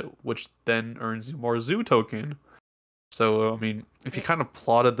sell it, which then earns you more zoo token. So, I mean, if you kind of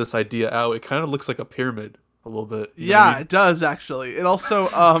plotted this idea out, it kind of looks like a pyramid a little bit. You know what I mean? It does actually. It also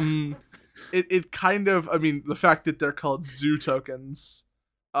it kind of, I mean, the fact that they're called zoo tokens.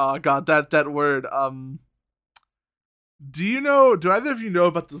 God, that word. Do either of you know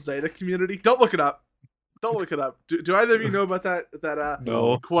about the Zeta community? Don't look it up. Do either of you know about that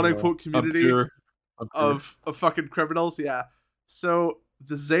No, quote unquote community I'm pure. of fucking criminals? Yeah. So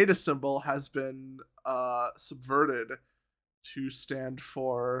the Zeta symbol has been subverted to stand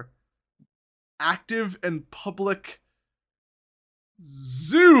for active and public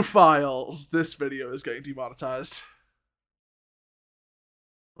zoophiles. This video is getting demonetized.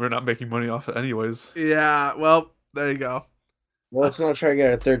 We're not making money off it anyways. Yeah, well, there you go. Well, let's not try to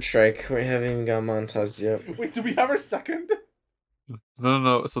get our third strike. We haven't even got monetized yet. Wait, do we have our second?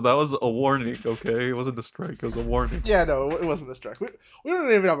 No. So that was a warning, okay? It wasn't a strike. It was a warning. Yeah, no, it wasn't a strike. We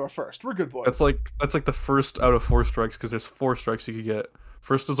don't even have our first. We're good boys. That's like the first out of 4 strikes, because there's 4 strikes you could get.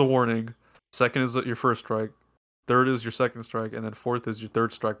 First is a warning. Second is your first strike. Third is your second strike, and then fourth is your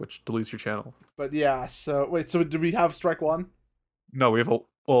third strike, which deletes your channel. But yeah, so wait, so do we have strike 1? No, we have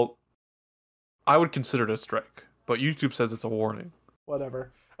I would consider it a strike, but YouTube says it's a warning.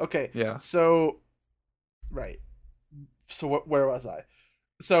 Whatever. Okay. Yeah. So, right. So where was I?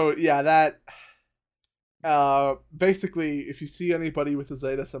 So yeah, that. Basically, if you see anybody with a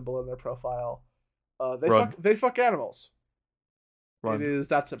Zeta symbol in their profile, they fuck animals. Run. It is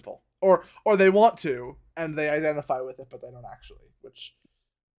that simple. Or they want to, and they identify with it, but they don't actually. Which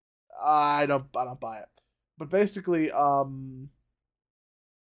I don't buy it. But basically,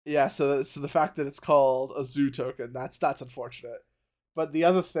 yeah. So the fact that it's called a zoo token, that's unfortunate. But the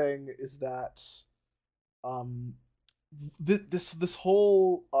other thing is that, this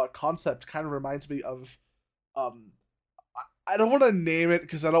whole concept kind of reminds me of, I don't want to name it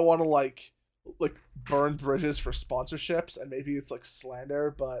because I don't want to like burn bridges for sponsorships, and maybe it's like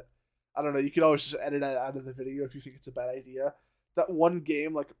slander, but I don't know. You could always just edit it out of the video if you think it's a bad idea. that one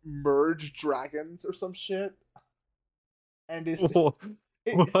game like Merge Dragons or some shit, and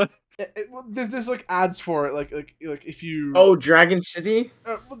What? well, there's like ads for it, like if you Oh, Dragon City?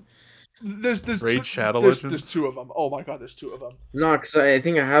 well, there's Raid Shadow there's Legends? two of them. Oh my god, there's two of them. No, because I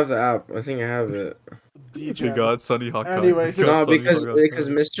think I have the app. I think I have it. They DJ. got Sunny Hawk. Anyways, They got No, Sunny because Hawk because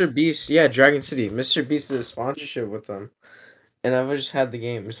Hawk. Mr. Beast, yeah, Dragon City. Mr. Beast did a sponsorship with them. And I've just had the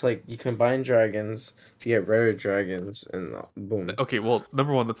game. It's like you combine dragons to get rare dragons, and boom. Okay, well,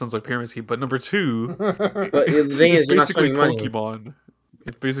 number one, that sounds like Pyramid Scheme, but number two, But the thing it's is, you're not basically spending money. Pokemon.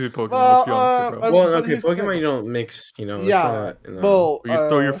 It's basically Pokemon. Well, Let's be honest here, bro. Well, but okay, here's the Pokemon thing. you don't mix, you know. Yeah, It's not, well, Where you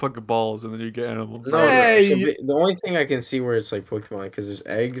throw your fucking balls and then you get animals. no. Hey! So the only thing I can see where it's like Pokemon because there's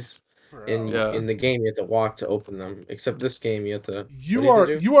eggs in Yeah. in the game. You have to walk to open them. Except this game, you have to. You what are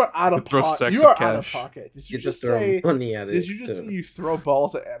do? you are out You of throw pocket. stacks You of are out of cash. pocket. Did You you have to just throw say? money at it. Did you just say you throw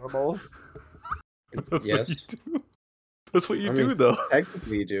balls at animals? That's Yes. what you do. That's what you I do, mean, though.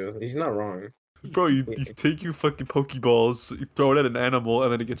 Technically, you do. He's not wrong. Bro, you take your fucking Pokeballs, you throw it at an animal,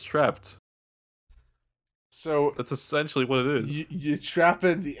 and then it gets trapped. So That's essentially what it is. you trap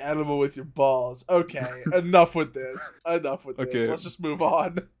in the animal with your balls. Okay, enough with this. Enough with Okay. this. Let's just move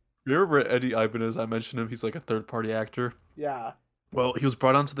on. You remember Eddie Ibanez? I mentioned him. He's like a third-party actor. Yeah. Well, he was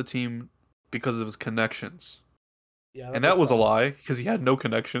brought onto the team because of his connections. Yeah. And that makes was a sense. lie, because he had no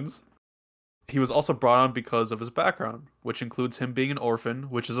connections. He was also brought on because of his background, which includes him being an orphan,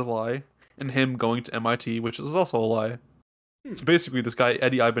 which is a lie, and him going to MIT, which is also a lie. So basically, this guy,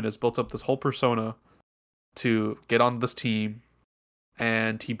 Eddie Ibanez, built up this whole persona to get on this team,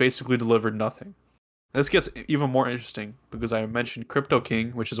 and he basically delivered nothing. This gets even more interesting, because I mentioned Crypto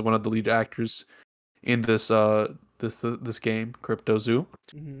King, which is one of the lead actors in this this game, Crypto Zoo.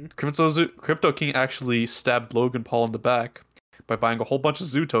 Mm-hmm. Crypto King actually stabbed Logan Paul in the back by buying a whole bunch of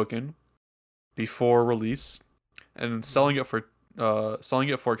Zoo token before release, and then selling it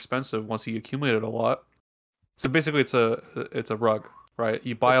for expensive once he accumulated a lot. So basically, it's a rug, right?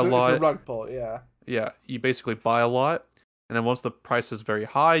 You buy a lot. It's a rug pull. Yeah. Yeah, you basically buy a lot, and then once the price is very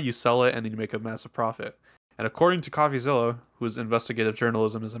high, you sell it, and then you make a massive profit. And according to CoffeeZilla, whose investigative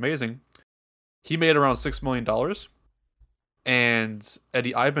journalism is amazing, he made around $6 million. And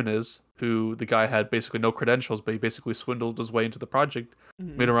Eddie Ibanez, who the guy had basically no credentials, but he basically swindled his way into the project,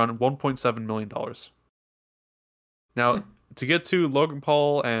 made around $1.7 million. Now, to get to Logan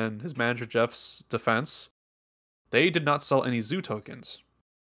Paul and his manager Jeff's defense, they did not sell any Zoo tokens.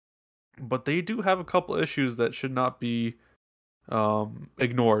 But they do have a couple issues that should not be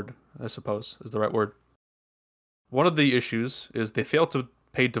ignored, I suppose, is the right word. One of the issues is they failed to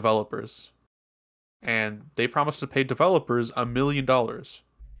pay developers. And they promised to pay developers $1 million.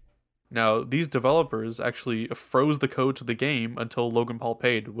 Now, these developers actually froze the code to the game until Logan Paul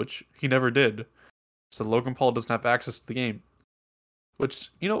paid, which he never did. So Logan Paul doesn't have access to the game. Which,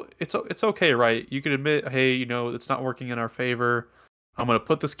 it's okay, right? You can admit, hey, it's not working in our favor. I'm going to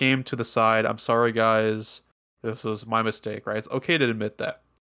put this game to the side. I'm sorry, guys. This was my mistake, right? It's okay to admit that.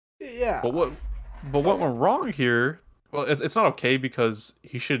 Yeah. But what went wrong here? Well, it's not okay because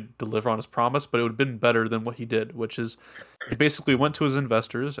he should deliver on his promise, but it would have been better than what he did, which is he basically went to his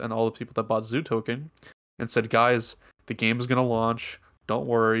investors and all the people that bought Zoo Token and said, guys, the game is going to launch. Don't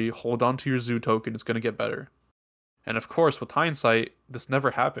worry. Hold on to your Zoo Token. It's going to get better. And of course, with hindsight, this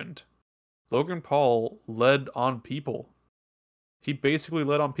never happened. Logan Paul led on people. He basically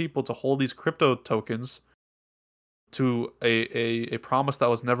led on people to hold these crypto tokens to a promise that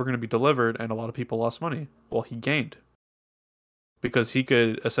was never going to be delivered, and a lot of people lost money. Well, he gained. Because he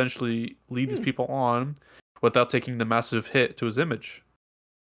could essentially lead these people on without taking the massive hit to his image.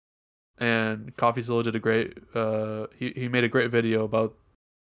 And CoffeeZilla did a great he made a great video about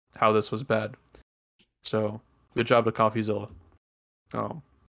how this was bad. So good job to CoffeeZilla.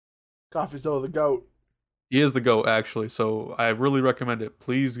 CoffeeZilla the GOAT. He is the GOAT, actually, so I really recommend it.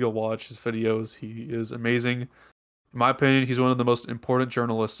 Please go watch his videos. He is amazing. In my opinion, he's one of the most important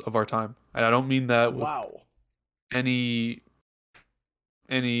journalists of our time. And I don't mean that with any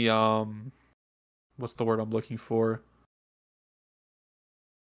what's the word I'm looking for?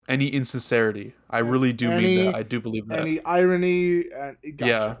 Any insincerity. I really do mean that. I do believe that. Any irony and gotcha.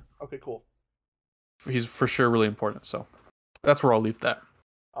 Yeah. Okay, cool. He's for sure really important, so that's where I'll leave that.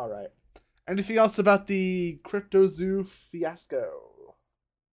 All right. Anything else about the Crypto Zoo fiasco?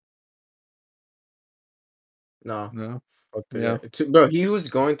 No. Okay. Yeah. Bro, he was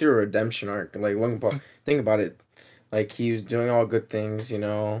going through a redemption arc. Like, Logan Paul, think about it. Like, he was doing all good things,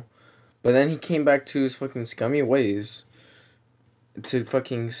 but then he came back to his fucking scummy ways. To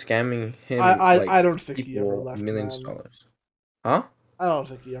fucking scamming him. I don't think he ever left millions of man. dollars. Huh? I don't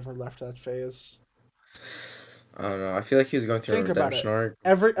think he ever left that phase. I don't know. I feel like he was going through Think a about redemption it.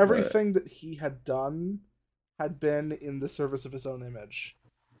 arc. Everything that he had done had been in the service of his own image.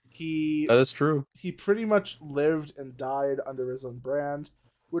 He That is true. he pretty much lived and died under his own brand,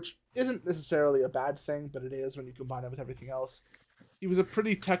 which isn't necessarily a bad thing, but it is when you combine it with everything else. He was a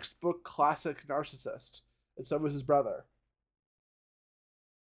pretty textbook classic narcissist, and so was his brother.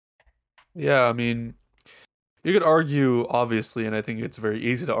 Yeah, I mean, you could argue, obviously, and I think it's very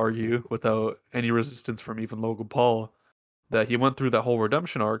easy to argue without any resistance from even Logan Paul, that he went through that whole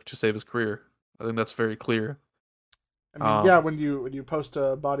redemption arc to save his career. I think that's very clear. I mean, yeah, when you post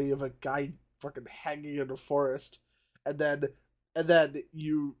a body of a guy fucking hanging in a forest, and then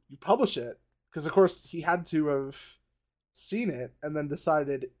you publish it, because of course he had to have seen it and then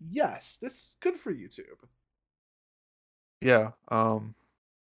decided, yes, this is good for YouTube. Yeah,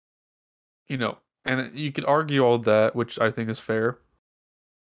 you know, and you could argue all that, which I think is fair.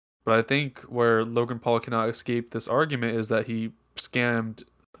 But I think where Logan Paul cannot escape this argument is that he scammed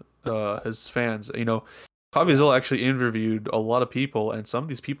his fans. You know, Caviezel actually interviewed a lot of people, and some of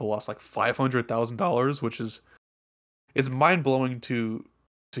these people lost like $500,000, which is it's mind blowing to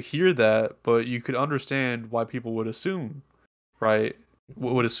hear that. But you could understand why people would assume, right?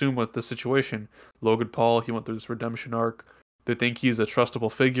 Would assume with the situation. Logan Paul, he went through this redemption arc. They think he's a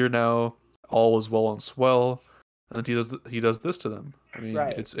trustable figure now. All is well and swell, and he does this to them. I mean,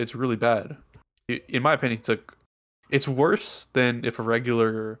 Right. it's really bad. In my opinion, it's worse than if a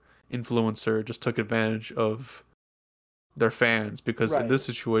regular influencer just took advantage of their fans, because in this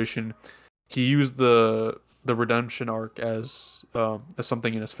situation, he used the redemption arc as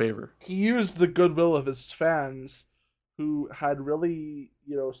something in his favor. He used the goodwill of his fans, who had really,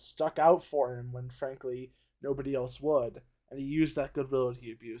 stuck out for him when, frankly, nobody else would, and he used that goodwill and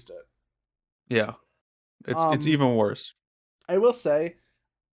he abused it. Yeah, it's even worse. I will say,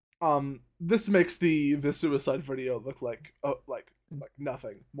 this makes the suicide video look like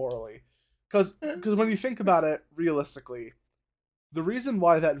nothing morally, because when you think about it realistically, the reason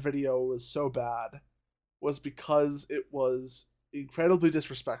why that video was so bad was because it was incredibly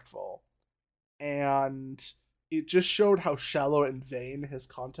disrespectful, and it just showed how shallow and vain his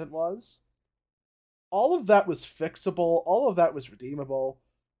content was. All of that was fixable, all of that was redeemable,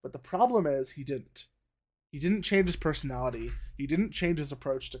 but the problem is he didn't. He didn't change his personality. He didn't change his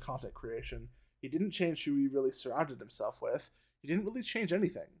approach to content creation. He didn't change who he really surrounded himself with. He didn't really change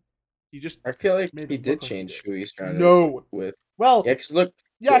anything. He just I feel like made he it did look like he change did. who he started No. with. Well, Yeah, because look,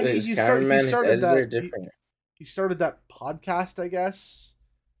 yeah, his he cameraman, his started editor, that. different. He started that podcast, I guess,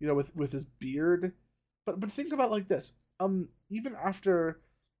 with his beard. But think about it like this. Even after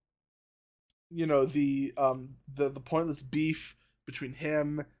the pointless beef between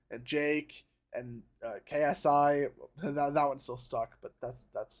him and Jake and KSI, that one still stuck, but that's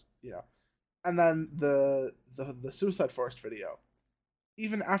and then the Suicide Forest video.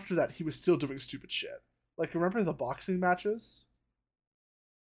 Even after that, he was still doing stupid shit. Like, remember the boxing matches?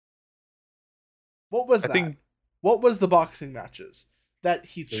 What was that? What was the boxing matches that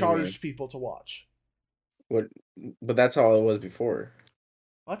he charged people to watch? What? But that's how it was before.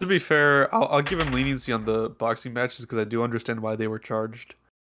 What? To be fair, I'll give him leniency on the boxing matches because I do understand why they were charged.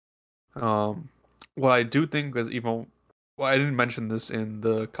 What I do think is I didn't mention this in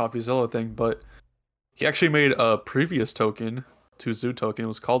the CoffeeZilla thing, but he actually made a previous token to Zoo token. It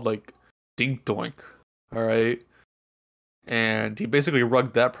was called like Dink Doink. All right. And he basically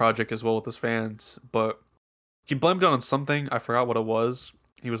rugged that project as well with his fans, but he blamed it on something. I forgot what it was.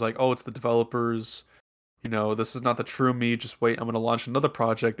 He was like, "Oh, it's the developers. This is not the true me. Just wait, I'm gonna launch another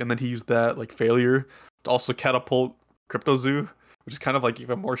project." And then he used that like failure to also catapult CryptoZoo, which is kind of like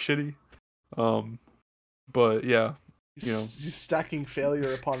even more shitty. But yeah, He's stacking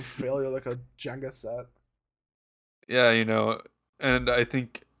failure upon failure like a Jenga set. Yeah, and I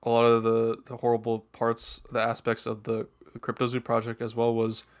think a lot of the horrible parts, the aspects of the CryptoZoo project as well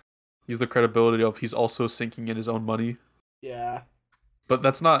was use the credibility of he's also sinking in his own money. Yeah. But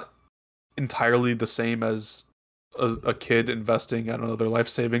that's not entirely the same as a kid investing, I don't know, their life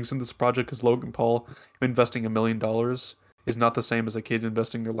savings in this project, because Logan Paul investing $1 million is not the same as a kid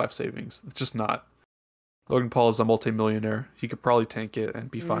investing their life savings. It's just not. Logan Paul is a multi-millionaire. He could probably tank it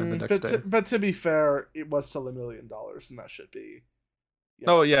and be fine the next day. But to be fair, it was still $1 million, and that should be. Yeah.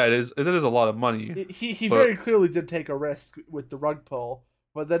 Oh yeah, it is. It is a lot of money. He very clearly did take a risk with the rug pull,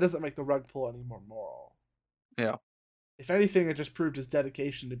 but that doesn't make the rug pull any more moral. Yeah. If anything, it just proved his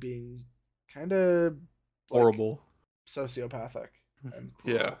dedication to being kind of horrible, sociopathic, and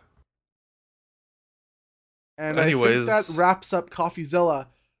cruel. Yeah. And anyways, I think that wraps up CoffeeZilla,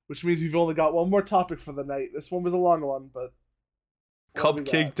 which means we've only got one more topic for the night. This one was a long one, but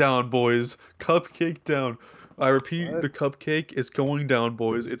cupcake down, boys. Cupcake down. I repeat, What? the cupcake is going down,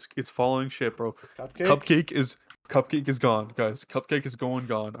 boys. It's falling shit, bro. Cupcake? Cupcake is gone, guys. Cupcake is gone.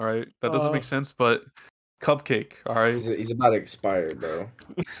 All right, that doesn't make sense, but cupcake. All right, He's about to expire, bro.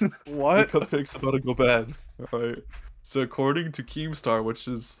 the What? cupcake's about to go bad. All right. So according to Keemstar, which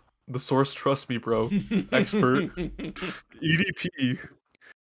is the source, trust me, bro, expert, EDP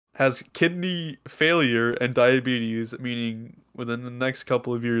has kidney failure and diabetes, meaning within the next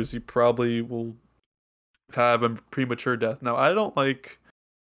couple of years he probably will have a premature death. Now, I'm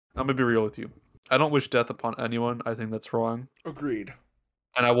gonna be real with you. I don't wish death upon anyone. I think that's wrong. Agreed.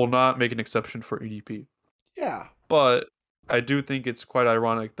 And I will not make an exception for EDP. Yeah. But I do think it's quite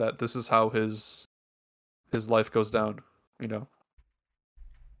ironic that this is how his life goes down, you know.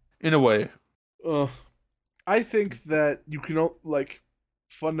 In a way. I think that you can like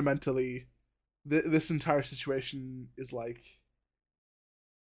fundamentally this entire situation is like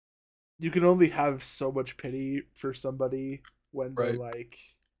you can only have so much pity for somebody when they're Right. like,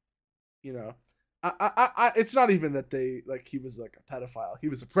 you know, I it's not even that they like he was like a pedophile. He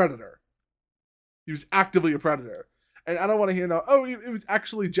was a predator. He was actively a predator. And I don't want to hear no, oh, it was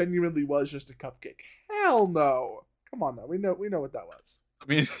actually genuinely was just a cupcake. Hell no. Come on now. We know what that was. I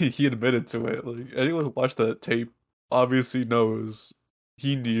mean, he admitted to it. Like anyone who watched that tape obviously knows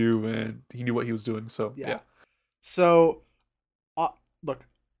he knew and he knew what he was doing. So yeah. So, look,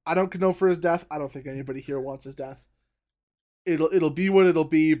 I don't condone for his death. I don't think anybody here wants his death. It'll be what it'll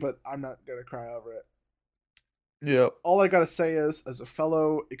be, but I'm not gonna cry over it. Yeah. All I gotta say is, as a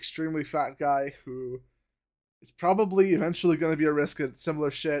fellow extremely fat guy who is probably eventually gonna be a risk at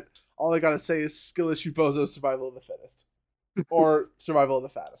similar shit, all I gotta say is skill issue bozo, survival of the fittest, or survival of the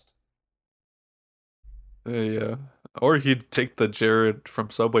fattest. Yeah. Or he'd take the Jared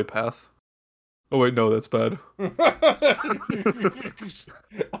from Subway path. Oh wait, no, that's bad. I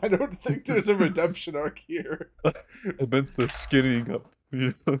don't think there's a redemption arc here. I meant the skinnying up.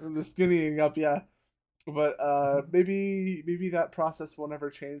 Yeah. The skinnying up, yeah. But maybe that process will never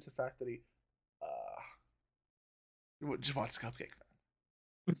change the fact that he just wants a cupcake.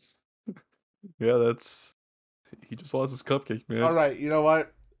 Yeah, he just wants his cupcake, man. All right, you know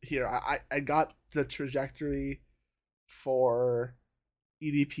what? Here, I got the trajectory for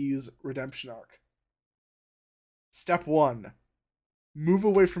EDP's redemption arc. Step 1, move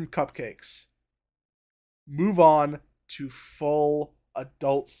away from cupcakes. Move on to full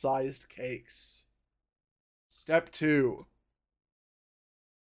adult-sized cakes. Step 2.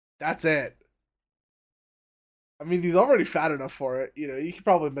 That's it. I mean, he's already fat enough for it. You know, you could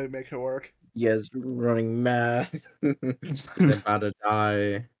probably make it work. He is running mad. He's about to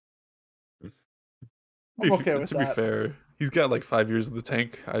die. I'm okay with to that. be fair, he's got like 5 years in the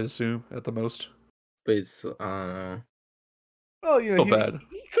tank, I assume, at the most. But it's, I don't know. Well, you know, Still bad.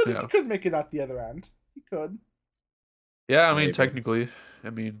 he could make it out the other end. He could. Yeah, I mean, Maybe. technically. I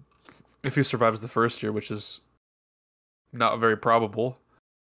mean, if he survives the first year, which is not very probable,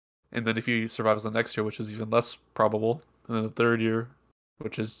 and then if he survives the next year, which is even less probable, and then the third year,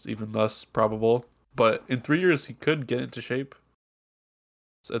 which is even less probable, but in 3 years he could get into shape.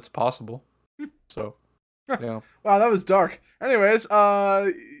 It's possible. So, yeah. Wow, that was dark. Anyways,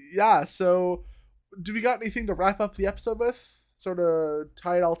 yeah. So, do we got anything to wrap up the episode with? Sort of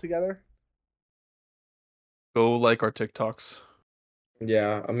tie it all together. Go like our TikToks.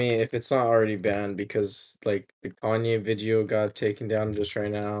 Yeah, I mean, if it's not already banned, because like the Kanye video got taken down just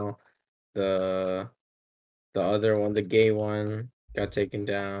right now, the other one, the gay one, got taken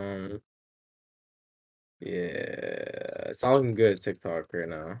down. Yeah, it's not looking good TikTok right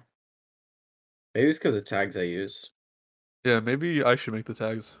now. Maybe it's because of tags I use. Yeah, maybe I should make the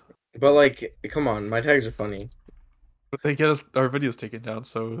tags. But like, come on, my tags are funny. But they get us our videos taken down,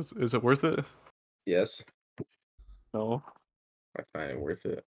 so is it worth it? Yes, No. I find it worth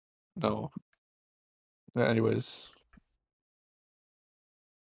it. No. Yeah, anyways.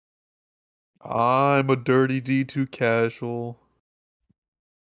 I'm a dirty D2 casual.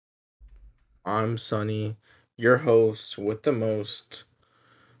 I'm Sunny, your host with the most.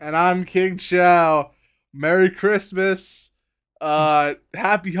 And I'm King Chow. Merry Christmas.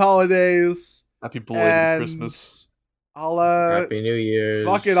 Happy holidays. Happy belated And Christmas. I'll Happy New Year's.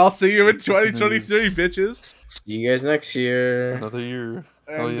 fuck it. I'll see you in Happy 2023, News. bitches. See you guys next year. Another year.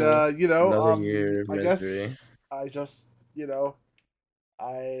 Hell And yeah. you know, Another year of I misery. guess I just, you know,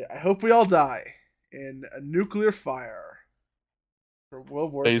 I hope we all die in a nuclear fire for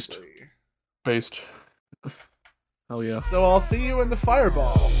World War Based. III. Based. Hell yeah. So I'll see you in the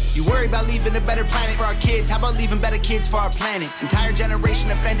fireball. You worry about leaving a better planet for our kids. How about leaving better kids for our planet? Entire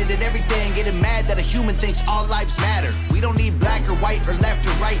generation offended at everything, getting mad that a human thinks all lives matter. We don't need black or white or left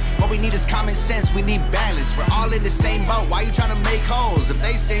or right. What we need is common sense. We need balance. We're all in the same boat. Why you trying to make holes? If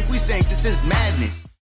they sink, we sink. This is madness.